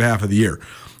 especially the second half of the year.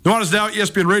 Nuanez Now,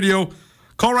 ESPN Radio.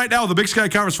 Call right now with the Big Sky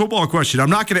Conference football question. I'm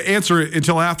not going to answer it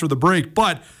until after the break,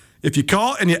 but if you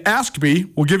call and you ask me,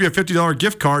 we'll give you a $50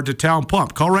 gift card to Town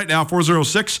Pump. Call right now,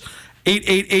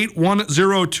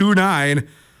 406-888-1029.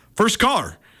 First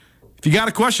caller. If you got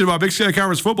a question about Big Sky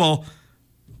Conference football,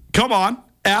 come on,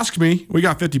 ask me. We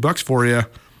got $50 for you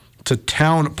to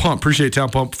Town Pump. Appreciate Town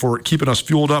Pump for keeping us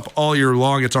fueled up all year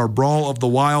long. It's our Brawl of the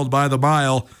Wild by the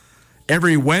Mile.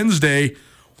 Every Wednesday,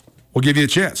 we'll give you a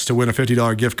chance to win a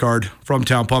 $50 gift card from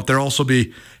Town Pump. They'll also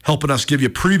be helping us give you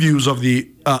previews of the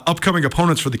upcoming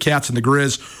opponents for the Cats and the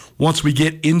Grizz once we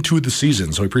get into the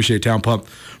season. So we appreciate Town Pump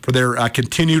for their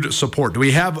continued support. Do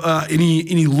we have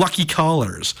any lucky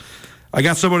callers? I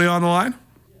got somebody on the line.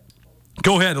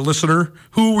 Go ahead, a listener.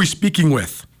 Who are we speaking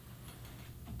with?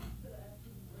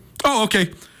 Oh,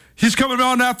 okay. He's coming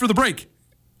on after the break.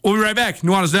 We'll be right back.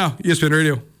 Nuanez Now, ESPN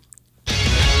Radio.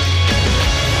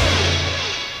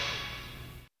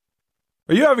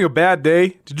 Are you having a bad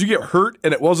day? Did you get hurt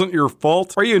and it wasn't your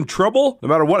fault? Are you in trouble? No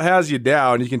matter what has you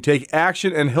down, you can take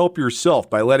action and help yourself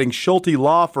by letting Schulte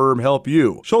Law Firm help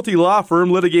you. Schulte Law Firm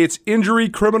litigates injury,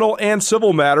 criminal, and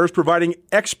civil matters, providing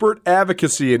expert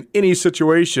advocacy in any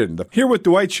situation. Here with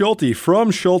Dwight Schulte from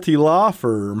Schulte Law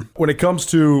Firm. When it comes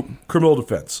to criminal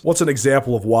defense, what's an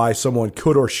example of why someone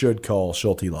could or should call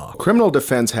Schulte Law? Criminal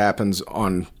defense happens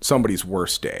on somebody's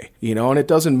worst day, and it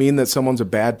doesn't mean that someone's a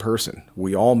bad person.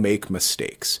 We all make mistakes.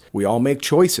 We all make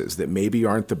choices that maybe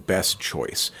aren't the best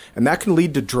choice, and that can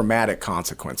lead to dramatic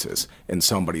consequences in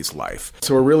somebody's life.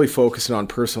 So we're really focusing on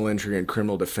personal injury and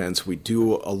criminal defense. We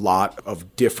do a lot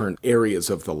of different areas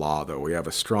of the law, though. We have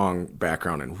a strong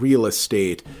background in real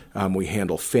estate. We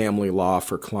handle family law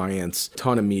for clients,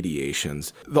 ton of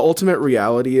mediations. The ultimate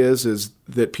reality is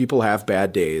that people have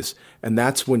bad days, and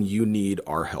that's when you need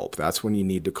our help. That's when you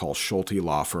need to call Schulte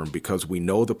Law Firm, because we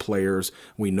know the players,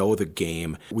 we know the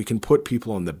game. We can put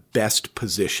people in the best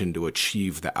position to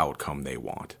achieve the outcome they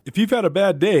want. If you've had a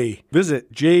bad day,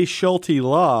 visit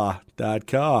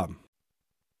jschultelaw.com.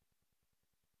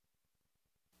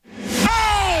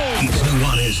 It's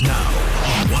Nuanez Now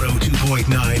on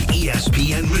 102.9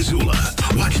 ESPN Missoula.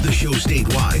 Watch the show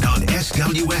statewide on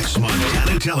SWX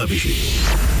Montana Television.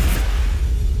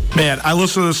 Man, I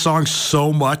listened to this song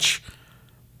so much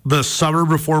the summer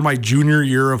before my junior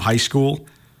year of high school.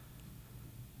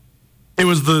 It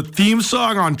was the theme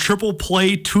song on Triple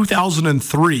Play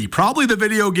 2003, probably the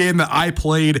video game that I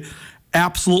played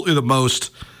absolutely the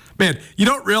most. Man, you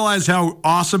don't realize how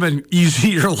awesome and easy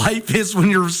your life is when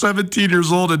you're 17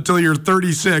 years old until you're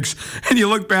 36, and you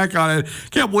look back on it.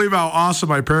 Can't believe how awesome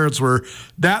my parents were.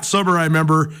 That summer, I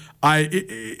remember,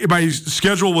 my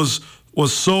schedule was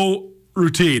so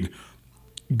routine.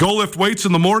 Go lift weights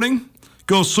in the morning,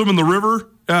 go swim in the river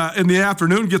in the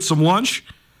afternoon, get some lunch,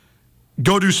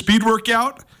 go do speed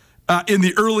workout in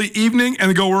the early evening, and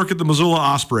then go work at the Missoula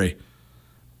Osprey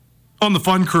on the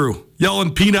fun crew,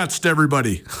 yelling peanuts to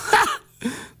everybody.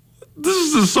 This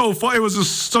is just so fun. It was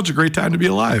just such a great time to be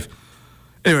alive.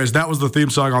 Anyways, that was the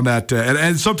theme song on that.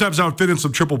 And sometimes I would fit in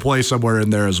some Triple Play somewhere in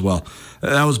there as well.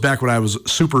 That was back when I was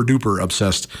super duper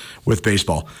obsessed with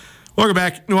baseball. Welcome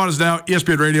back. Nuanez Now,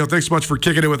 ESPN Radio. Thanks so much for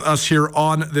kicking it with us here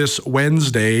on this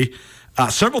Wednesday.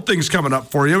 Several things coming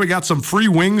up for you. We got some free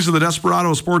wings of the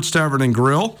Desperado Sports Tavern and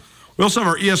Grill. We also have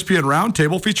our ESPN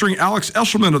Roundtable featuring Alex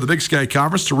Eshelman of the Big Sky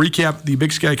Conference to recap the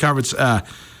Big Sky Conference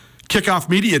Kickoff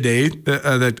Media Day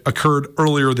that occurred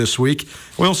earlier this week.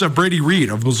 We also have Brady Reed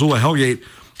of Missoula Hellgate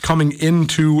coming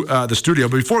into the studio.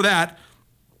 But before that,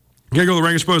 I'm going to go to the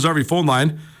Rankin Spoilers RV phone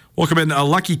line. Welcome in a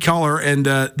lucky caller and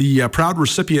the proud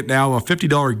recipient now of a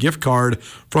 $50 gift card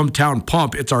from Town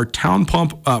Pump. It's our Town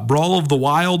Pump Brawl of the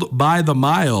Wild by the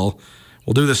Mile.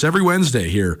 We'll do this every Wednesday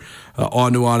here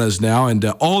on Nuanez Now. And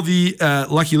all the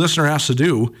lucky listener has to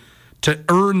do to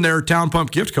earn their Town Pump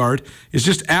gift card is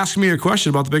just ask me a question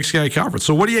about the Big Sky Conference.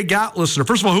 So what do you got, listener?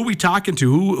 First of all, who are we talking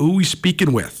to? Who are we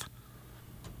speaking with?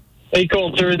 Hey,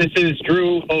 Colter. This is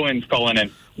Drew Owens calling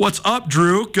in. What's up,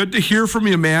 Drew? Good to hear from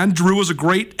you, man. Drew was a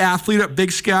great athlete at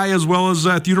Big Sky as well as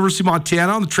at the University of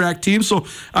Montana on the track team. So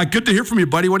good to hear from you,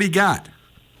 buddy. What do you got?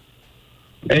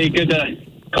 Hey, good to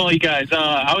call you guys.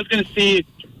 I was going to see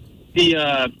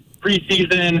the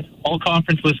preseason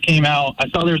all-conference list came out. I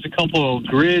saw there was a couple of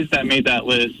Grizz that made that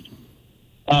list.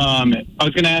 I was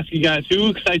going to ask you guys, who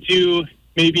excites you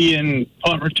maybe in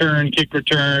punt return, kick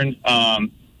return,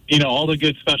 all the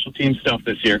good special team stuff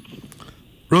this year?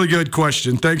 Really good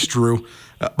question. Thanks, Drew.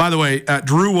 By the way,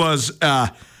 Drew was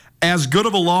as good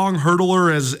of a long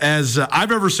hurdler as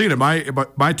I've ever seen in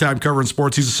my time covering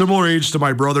sports. He's a similar age to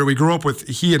my brother. We grew up with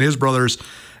he and his brothers,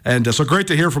 and so great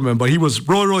to hear from him. But he was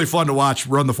really, really fun to watch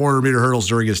run the 400-meter hurdles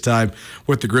during his time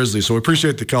with the Grizzlies. So we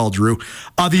appreciate the call, Drew.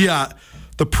 The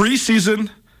preseason,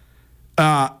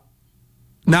 I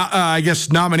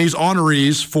guess nominees,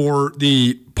 honorees for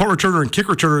the punt returner and kick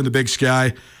returner in the Big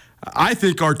Sky, I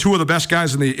think are two of the best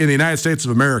guys in the United States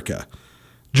of America.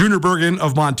 Junior Bergen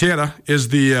of Montana is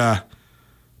the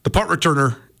punt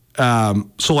returner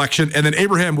selection, and then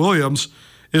Abraham Williams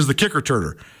is the kick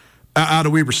returner out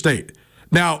of Weber State.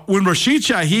 Now, when Rashid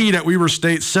Shaheed at Weber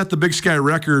State set the Big Sky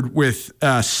record with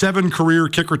 7 career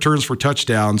kick returns for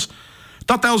touchdowns, I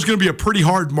thought that was going to be a pretty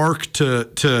hard mark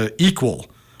to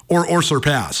equal or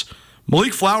surpass.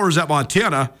 Malik Flowers at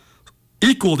Montana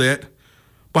equaled it.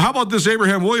 But how about this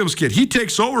Abraham Williams kid? He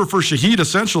takes over for Shaheed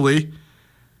essentially.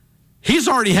 He's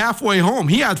already halfway home.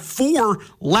 He had 4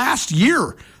 last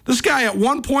year. This guy at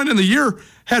one point in the year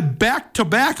had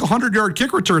back-to-back 100-yard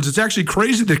kick returns. It's actually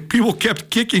crazy that people kept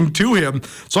kicking to him.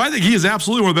 So I think he is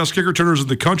absolutely one of the best kick returners in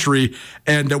the country.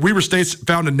 And Weber State's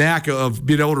found a knack of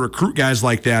being able to recruit guys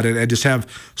like that and just have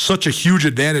such a huge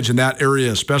advantage in that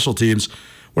area of special teams.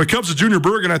 When it comes to Junior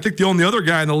Bergen, I think the only other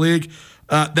guy in the league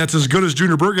that's as good as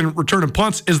Junior Bergen returning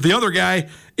punts is the other guy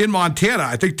in Montana.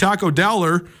 I think Taco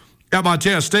Dowler at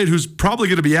Montana State, who's probably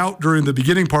going to be out during the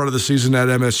beginning part of the season at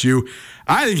MSU.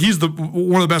 I think he's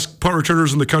one of the best punt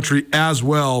returners in the country as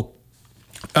well.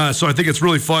 So I think it's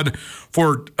really fun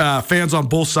for fans on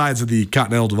both sides of the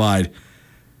Continental Divide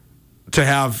to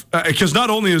have, because not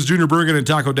only is Junior Bergen and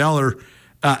Taco Dowler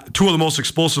two of the most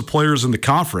explosive players in the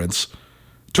conference,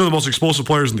 two of the most explosive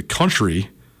players in the country,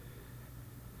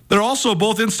 they're also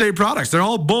both in-state products. They're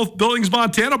all both Billings,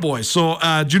 Montana boys. So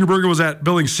Junior Bergen was at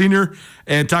Billings Senior,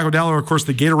 and Taco Dowler, of course,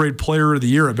 the Gatorade Player of the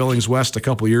Year at Billings West a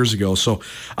couple years ago. So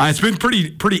it's been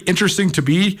pretty interesting to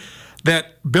me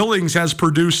that Billings has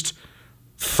produced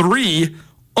 3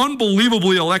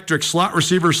 unbelievably electric slot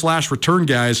receiver / return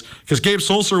guys, because Gabe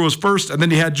Solser was first, and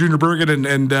then you had Junior Bergen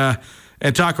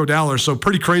and Taco Dowler. So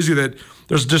pretty crazy that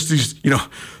there's just these,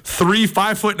 3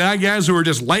 5'9" guys who are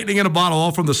just lightning in a bottle,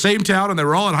 all from the same town, and they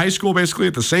were all in high school basically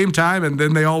at the same time, and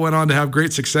then they all went on to have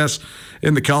great success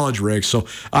in the college ranks. So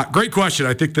great question.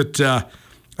 I think that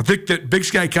Big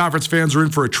Sky Conference fans are in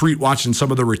for a treat watching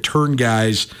some of the return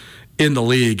guys in the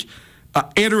league.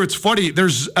 Andrew, it's funny.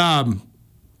 There's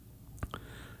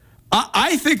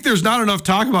I think there's not enough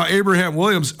talk about Abraham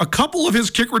Williams. A couple of his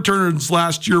kick returns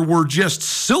last year were just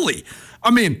silly.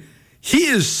 I mean, he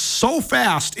is so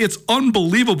fast. It's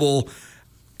unbelievable.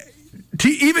 To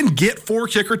even get 4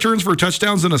 kick returns for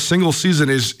touchdowns in a single season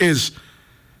is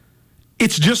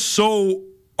it's just so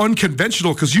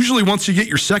unconventional, because usually once you get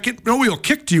your second, nobody will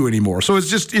kick to you anymore. So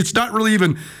it's not really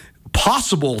even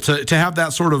possible to have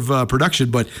that sort of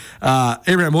production. But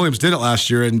Abraham Williams did it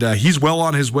last year, and he's well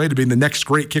on his way to being the next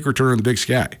great kick returner in the Big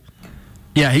Sky.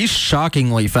 Yeah, he's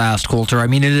shockingly fast, Colter. I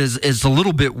mean, it's a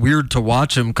little bit weird to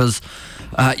watch him because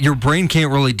your brain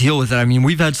can't really deal with it. I mean,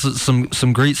 we've had some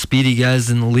great speedy guys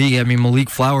in the league. I mean, Malik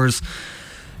Flowers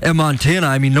at Montana,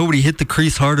 I mean, nobody hit the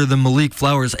crease harder than Malik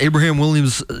Flowers. Abraham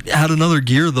Williams had another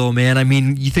gear, though, man. I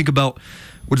mean, you think about,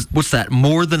 what's that,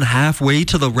 more than halfway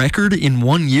to the record in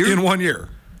 1 year? In 1 year.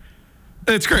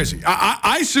 It's crazy.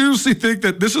 I seriously think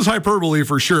that this is hyperbole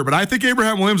for sure, but I think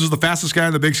Abraham Williams is the fastest guy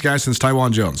in the Big Sky since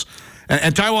Tywan Jones.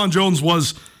 And Tywan Jones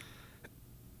was,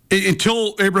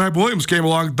 until Abraham Williams came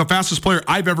along, the fastest player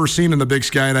I've ever seen in the Big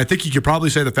Sky, and I think you could probably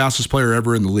say the fastest player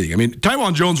ever in the league. I mean,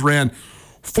 Tywan Jones ran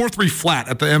 4.3 flat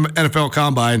at the NFL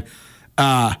Combine.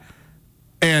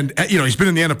 And, he's been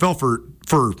in the NFL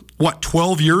for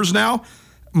 12 years now?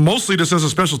 Mostly just as a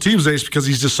special teams ace because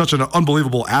he's just such an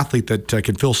unbelievable athlete that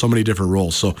can fill so many different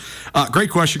roles. So, great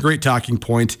question, great talking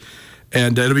point.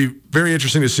 And it'll be very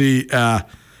interesting to see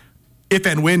if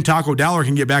and when Taco Dowler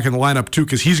can get back in the lineup too,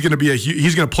 because he's going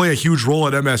to play a huge role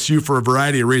at MSU for a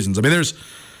variety of reasons. I mean, there's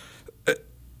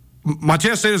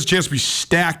Montana State has a chance to be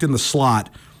stacked in the slot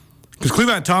because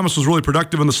Cleveland Thomas was really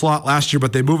productive in the slot last year,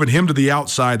 but they moving him to the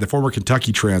outside, the former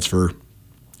Kentucky transfer.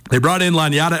 They brought in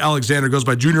Lanyata Alexander, goes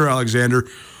by Junior Alexander,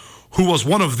 who was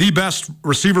one of the best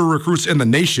receiver recruits in the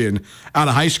nation out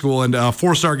of high school and a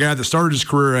four-star guy that started his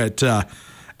career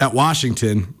at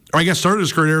Washington. Or I guess started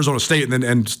his career at Arizona State and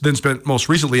then spent most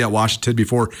recently at Washington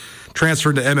before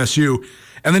transferring to MSU.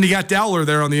 And then you got Dowler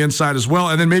there on the inside as well.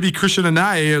 And then maybe Christian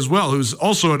Anaye as well, who's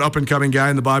also an up-and-coming guy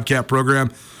in the Bobcat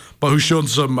program, but who's shown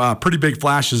some pretty big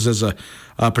flashes as a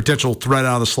potential threat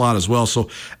out of the slot as well. So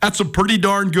that's some pretty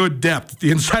darn good depth,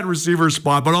 the inside receiver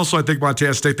spot. But also I think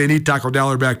Montana State, they need Taco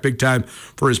Dowler back big time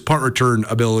for his punt return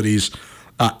abilities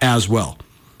as well.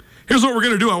 Here's what we're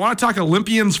going to do. I want to talk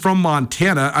Olympians from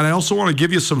Montana, and I also want to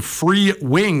give you some free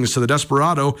wings to the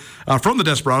Desperado from the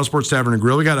Desperado Sports Tavern and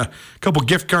Grill. We got a couple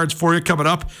gift cards for you coming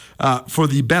up for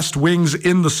the best wings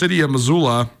in the city of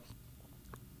Missoula.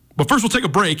 But first, we'll take a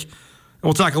break, and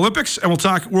we'll talk Olympics, and we'll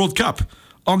talk World Cup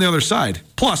on the other side.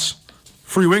 Plus,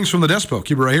 free wings from the Despo.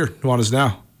 Keep it right here. Nuanez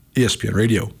Now, ESPN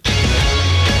Radio.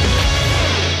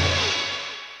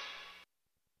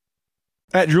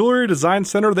 At Jewelry Design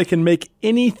Center, they can make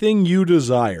anything you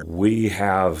desire. We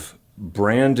have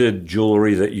branded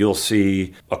jewelry that you'll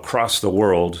see across the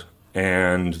world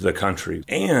and the country.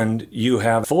 And you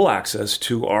have full access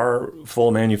to our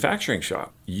full manufacturing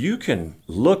shop. You can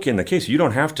look in the case. You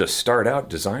don't have to start out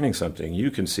designing something.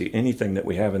 You can see anything that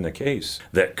we have in the case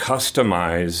that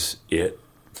customize it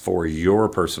for your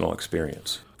personal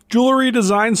experience. Jewelry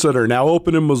Design Center, now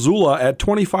open in Missoula at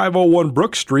 2501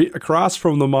 Brook Street, across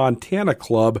from the Montana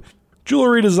Club.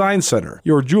 Jewelry Design Center,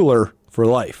 your jeweler for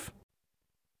life.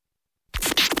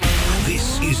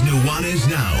 This is Nuanez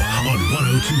Now on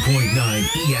 102.9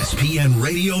 ESPN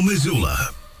Radio Missoula.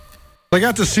 I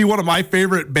got to see one of my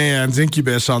favorite bands,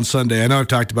 Incubus, on Sunday. I know I've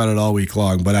talked about it all week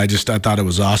long, but I thought it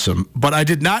was awesome. But I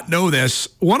did not know this.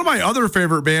 One of my other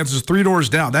favorite bands is Three Doors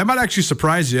Down. That might actually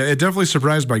surprise you. It definitely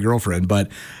surprised my girlfriend, but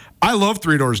I love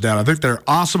Three Doors Down. I think they're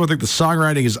awesome. I think the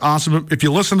songwriting is awesome. If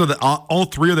you listen to all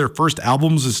three of their first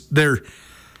albums, they're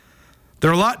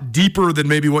a lot deeper than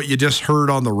maybe what you just heard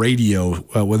on the radio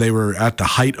when they were at the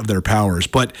height of their powers.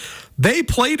 But they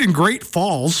played in Great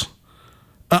Falls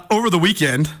over the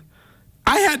weekend.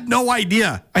 I had no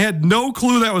idea. I had no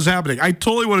clue that was happening. I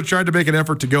totally would have tried to make an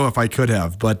effort to go if I could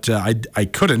have, but I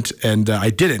couldn't, and I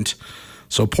didn't.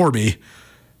 So poor me.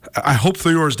 I hope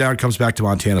 3 Doors Down comes back to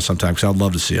Montana sometime because I'd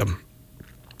love to see him.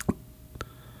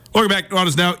 Welcome back to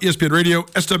Nuanez Now, ESPN Radio,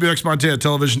 SWX Montana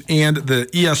Television, and the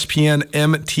ESPN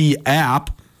MT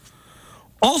app.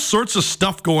 All sorts of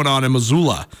stuff going on in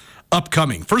Missoula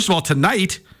upcoming. First of all,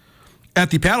 tonight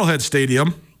at the Paddlehead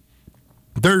Stadium,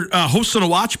 they're hosting a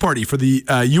watch party for the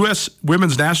U.S.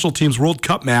 Women's National Team's World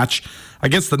Cup match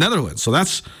against the Netherlands. So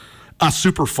that's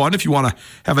super fun if you want to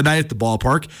have a night at the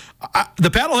ballpark. The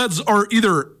Paddleheads are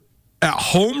either at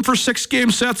home for 6 game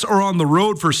sets or on the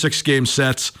road for 6 game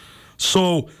sets.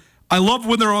 So I love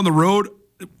when they're on the road,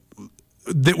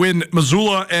 that when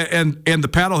Missoula and the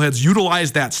Paddleheads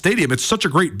utilize that stadium. It's such a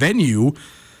great venue.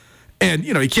 And,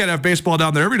 you can't have baseball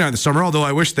down there every night in the summer, although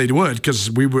I wish they would because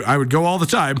I would go all the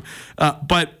time.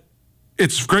 But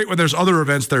it's great when there's other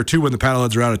events there, too, when the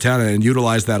Paddleheads are out of town and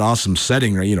utilize that awesome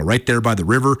setting, right there by the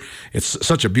river. It's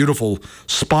such a beautiful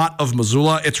spot of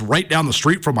Missoula. It's right down the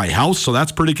street from my house, so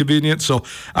that's pretty convenient. So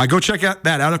go check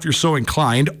that out if you're so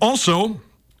inclined. Also,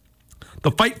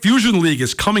 the Fight Fusion League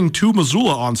is coming to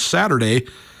Missoula on Saturday,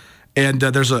 and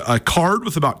there's a card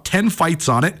with about 10 fights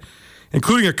on it,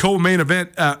 including a co-main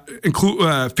event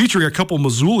featuring a couple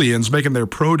Missoulians making their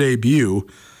pro debut.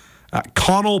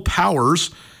 Connell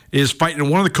Powers is fighting in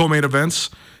one of the co-main events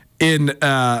in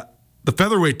the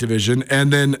featherweight division.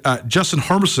 And then Justin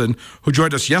Harmison, who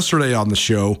joined us yesterday on the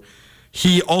show,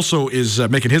 he also is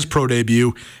making his pro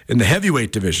debut in the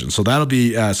heavyweight division. So that'll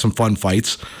be some fun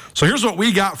fights. So here's what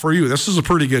we got for you. This is a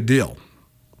pretty good deal.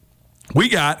 We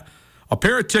got a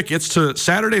pair of tickets to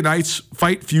Saturday night's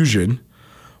Fight Fusion.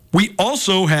 We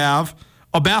also have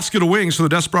a basket of wings for the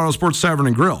Desperado Sports Tavern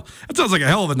and Grill. That sounds like a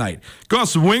hell of a night. Go have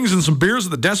some wings and some beers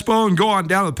at the Despo and go on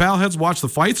down to the Paddleheads, watch the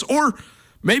fights. Or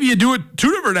maybe you do it 2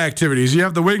 different activities. You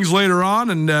have the wings later on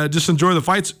and just enjoy the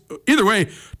fights. either way,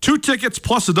 2 tickets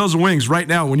plus a dozen wings right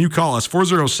now when you call us.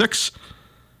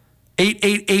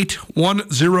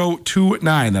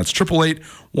 406-888-1029. That's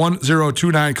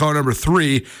 888-1029. Caller number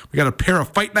 3. We got a pair of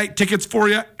Fight Night tickets for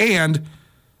you and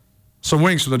some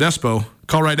wings from the Despo.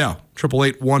 Call right now.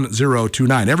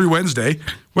 888-1029. Every Wednesday,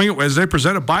 Wing It Wednesday,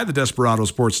 presented by the Desperado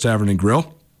Sports Tavern and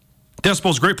Grill.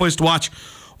 Despo's a great place to watch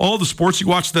all the sports. You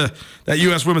watch that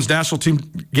U.S. Women's National Team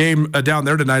game down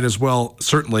there tonight as well,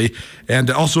 certainly. And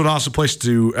also an awesome place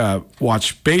to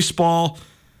watch baseball.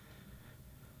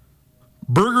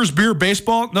 Burgers, beer,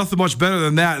 baseball, nothing much better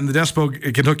than that. And the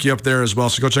Despo can hook you up there as well.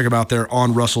 So go check them out there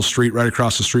on Russell Street, right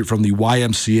across the street from the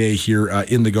YMCA here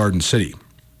in the Garden City.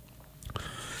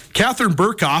 Catherine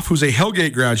Burkhoff, who's a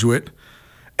Hellgate graduate,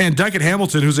 and Duncan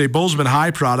Hamilton, who's a Bozeman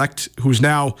High product, who's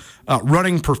now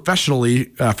running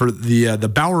professionally for the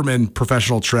Bowerman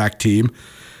professional track team.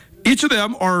 Each of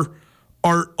them are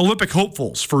Olympic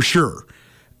hopefuls for sure.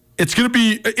 It's going to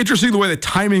be interesting the way the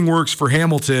timing works for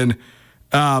Hamilton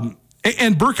and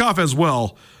Burkhoff as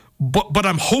well. But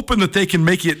I'm hoping that they can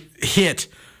make it hit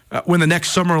when the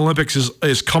next Summer Olympics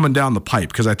is coming down the pipe,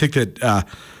 because I think that.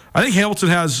 I think Hamilton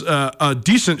has a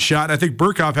decent shot, and I think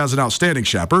Burkhoff has an outstanding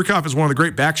shot. Burkhoff is one of the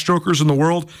great backstrokers in the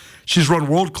world. She's run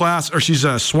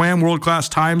she's swam world-class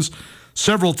times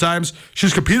several times.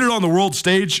 She's competed on the world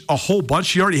stage a whole bunch.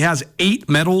 She already has 8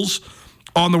 medals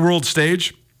on the world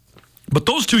stage. But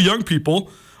those 2 young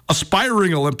people,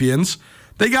 aspiring Olympians,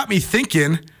 they got me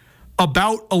thinking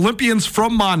about Olympians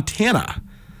from Montana.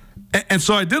 And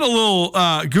so I did a little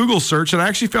Google search, and I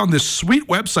actually found this sweet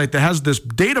website that has this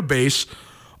database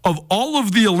of all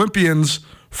of the Olympians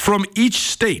from each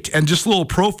state and just little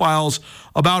profiles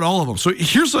about all of them. So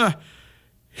here's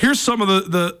some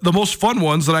of the most fun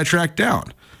ones that I tracked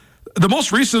down. The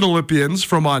most recent Olympians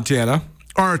from Montana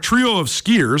are a trio of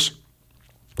skiers,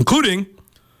 including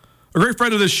a great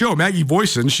friend of this show, Maggie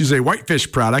Boyson. She's a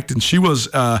Whitefish product, and she was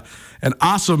an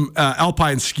awesome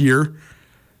alpine skier,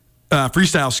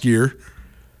 freestyle skier,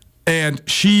 and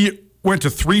she went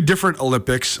to 3 different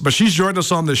Olympics, but she's joined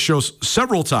us on this show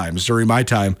several times during my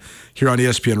time here on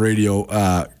ESPN Radio.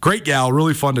 Great gal,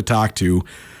 really fun to talk to.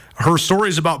 Her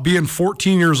stories about being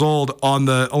 14 years old on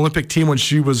the Olympic team when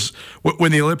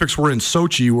the Olympics were in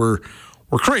Sochi were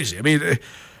crazy. I mean,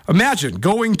 imagine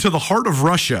going to the heart of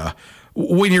Russia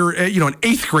when you're an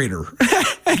 8th grader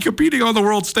and competing on the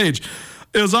world stage.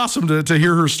 It was awesome to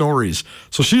hear her stories.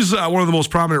 So she's one of the most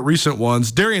prominent recent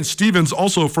ones. Darian Stevens,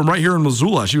 also from right here in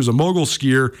Missoula. She was a mogul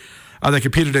skier that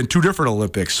competed in 2 different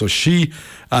Olympics. So she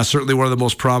certainly one of the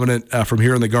most prominent from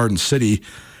here in the Garden City.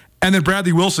 And then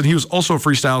Bradley Wilson, he was also a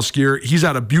freestyle skier. He's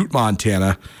out of Butte,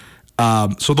 Montana.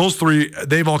 So those 3,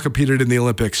 they've all competed in the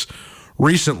Olympics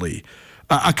recently.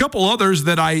 A couple others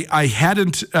that I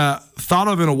hadn't thought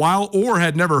of in a while or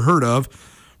had never heard of.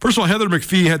 First of all, Heather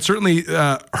McPhee, had certainly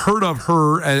heard of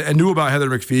her and knew about Heather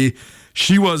McPhee.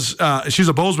 She's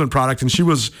a Bozeman product, and she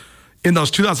was in those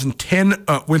 2010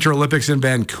 Winter Olympics in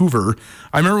Vancouver.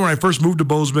 I remember when I first moved to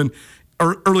Bozeman,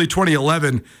 early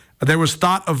 2011, there was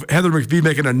thought of Heather McPhee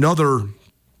making another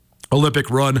Olympic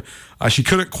run. She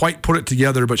couldn't quite put it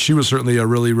together, but she was certainly a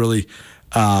really, really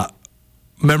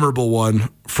memorable one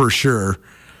for sure.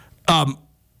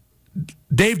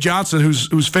 Dave Johnson,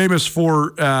 who's famous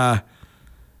for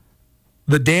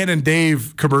the Dan and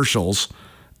Dave commercials.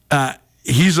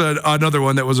 He's another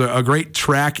one that was a great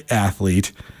track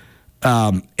athlete.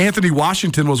 Anthony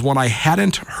Washington was one I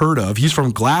hadn't heard of. He's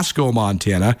from Glasgow,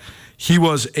 Montana. He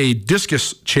was a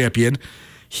discus champion.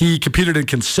 He competed in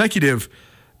consecutive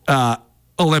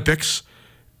Olympics.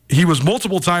 He was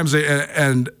multiple times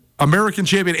an American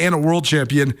champion and a world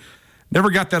champion.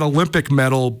 Never got that Olympic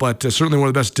medal, but certainly one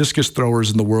of the best discus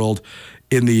throwers in the world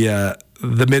in the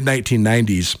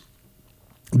mid-1990s.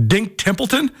 Dink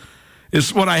Templeton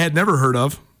is what I had never heard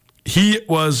of. He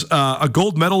was a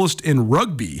gold medalist in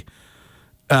rugby.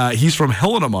 He's from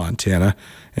Helena, Montana,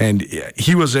 and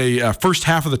he was a first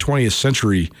half of the 20th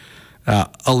century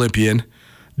Olympian.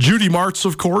 Judy Martz,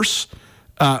 of course,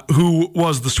 who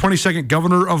was the 22nd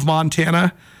governor of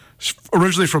Montana,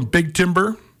 originally from Big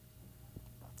Timber.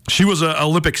 She was an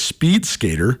Olympic speed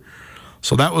skater,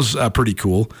 so that was pretty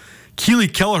cool. Keely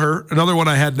Kelleher, another one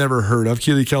I had never heard of.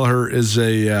 Keely Kelleher is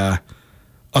a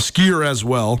skier as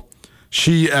well.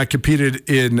 She competed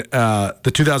in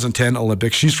the 2010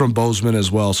 Olympics. She's from Bozeman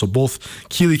as well. So both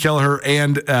Keely Kelleher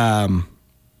and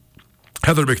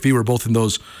Heather McPhee were both in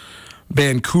those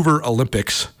Vancouver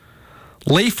Olympics.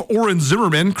 Leif Oren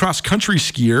Zimmerman, cross-country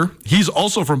skier. He's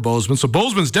also from Bozeman. So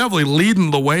Bozeman's definitely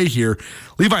leading the way here.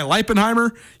 Levi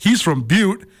Leipenheimer, he's from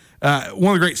Butte. One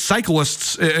of the great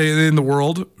cyclists in the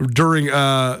world during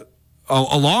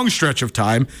a long stretch of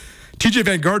time. TJ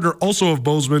Van Gardner, also of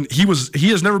Bozeman, he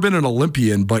has never been an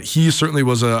Olympian, but he certainly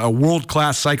was a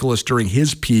world-class cyclist during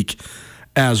his peak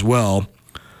as well.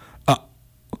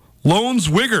 Lone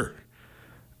Zwigger,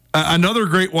 another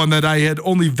great one that I had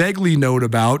only vaguely known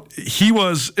about. He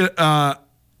was on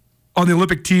the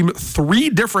Olympic team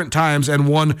 3 different times and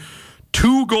won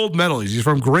 2 gold medals. He's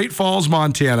from Great Falls,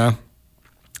 Montana,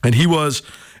 and he was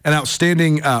an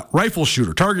outstanding rifle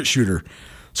shooter, target shooter.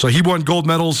 So he won gold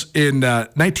medals in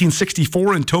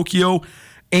 1964 in Tokyo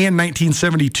and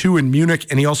 1972 in Munich,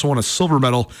 and he also won a silver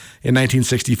medal in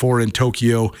 1964 in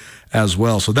Tokyo as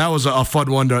well. So that was a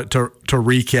fun one to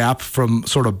recap from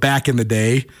sort of back in the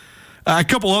day. A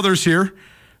couple others here,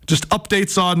 just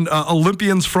updates on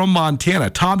Olympians from Montana.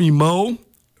 Tommy Moe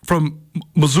from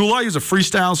Missoula, he's a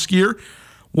freestyle skier,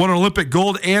 won an Olympic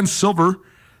gold and silver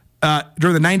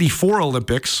during the 94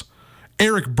 Olympics.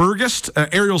 Eric Burgess,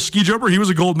 aerial ski jumper, he was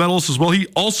a gold medalist as well. He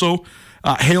also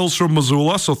hails from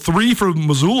Missoula, so 3 from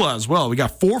Missoula as well. We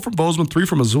got 4 from Bozeman, 3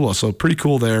 from Missoula, so pretty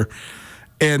cool there.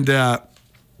 And then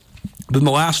the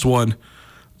last one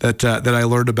that I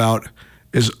learned about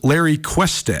is Larry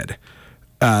Quested.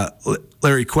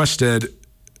 Larry Quested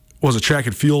was a track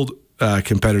and field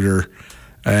competitor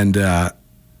and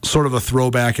sort of a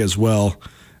throwback as well.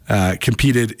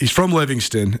 Competed. He's from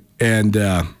Livingston and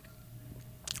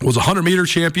was a 100-meter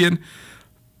champion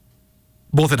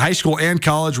both in high school and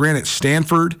college, ran at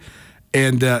Stanford,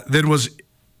 and then was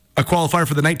a qualifier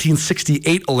for the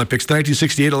 1968 Olympics. The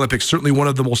 1968 Olympics, certainly one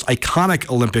of the most iconic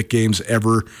Olympic games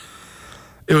ever.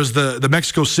 It was the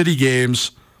Mexico City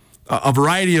Games. A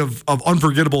variety of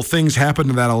unforgettable things happened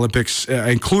in that Olympics,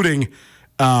 including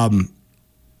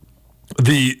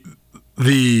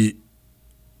the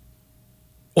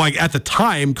like at the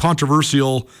time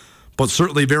controversial but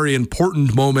certainly very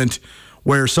important moment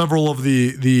where several of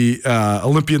the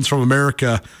Olympians from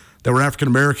America that were African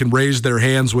American raised their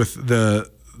hands with the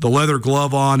leather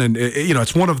glove on, and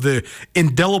it's one of the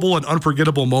indelible and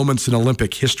unforgettable moments in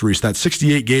Olympic history. So that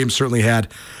 68 games certainly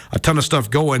had a ton of stuff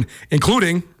going,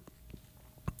 including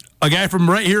a guy from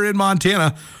right here in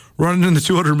Montana running in the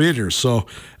 200 meters. So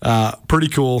pretty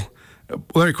cool.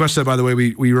 Larry Quested, by the way,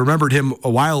 we remembered him a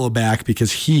while back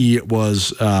because he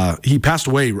passed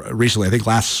away recently, I think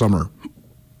last summer.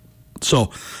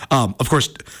 So, of course,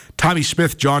 Tommy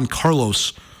Smith, John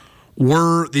Carlos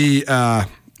were the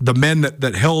men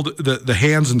that held the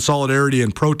hands in solidarity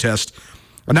and protest.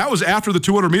 And that was after the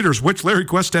 200 meters, which Larry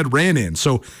Quested ran in.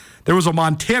 So there was a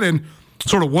Montanan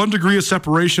sort of 1 degree of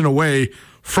separation away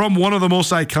from one of the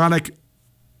most iconic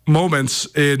moments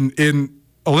in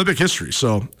Olympic history.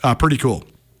 So pretty cool.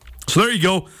 So there you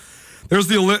go. There's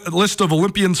the list of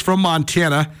Olympians from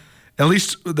Montana, at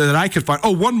least that I could find.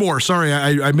 Oh, one more. Sorry,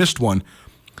 I missed one.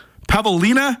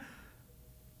 Pavlina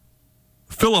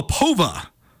Filipova.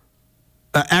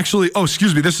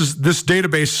 Excuse me. This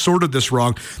database sorted this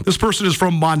wrong. This person is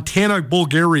from Montana,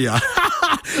 Bulgaria.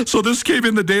 So this came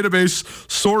in the database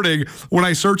sorting when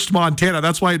I searched Montana.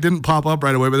 That's why it didn't pop up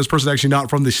right away. But this person is actually not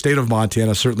from the state of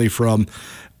Montana, certainly from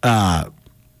a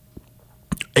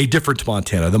different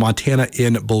Montana, the Montana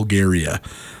in Bulgaria.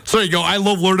 So there you go. I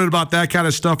love learning about that kind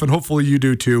of stuff, and hopefully you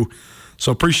do too.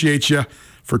 So appreciate you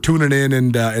for tuning in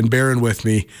and bearing with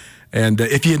me. And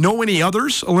if you know any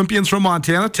others, Olympians from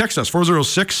Montana, text us,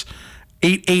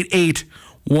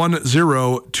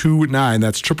 406-888-1029.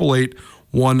 That's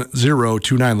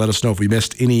 888-1029. Let us know if we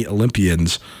missed any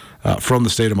Olympians from the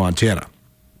state of Montana.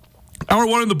 Hour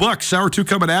 1 in the books. Hour 2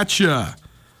 coming at you.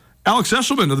 Alex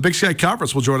Eshelman of the Big Sky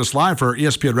Conference will join us live for our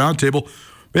ESPN Roundtable.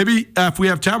 Maybe if we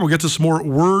have time, we'll get to some more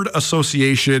word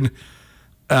association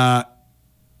for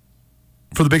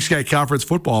the Big Sky Conference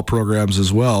football programs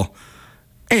as well.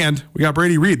 And we got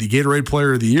Brady Reed, the Gatorade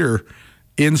Player of the Year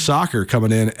in soccer,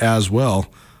 coming in as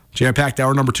well. Jam-packed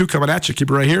hour number 2 coming at you.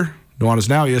 Keep it right here. Nuanez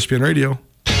Now, ESPN Radio.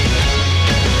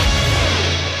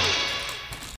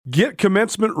 Get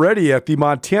commencement ready at the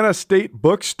Montana State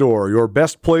Bookstore, your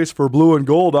best place for blue and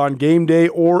gold on game day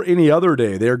or any other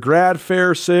day. Their grad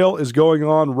fair sale is going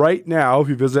on right now if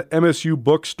you visit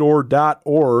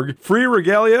msubookstore.org. Free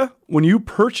regalia when you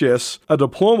purchase a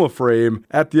diploma frame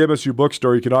at the MSU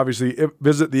Bookstore. You can obviously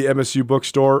visit the MSU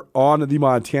Bookstore on the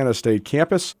Montana State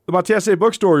campus. The Montana State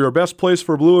Bookstore, your best place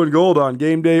for blue and gold on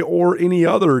game day or any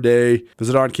other day.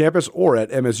 Visit on campus or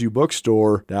at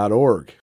msubookstore.org.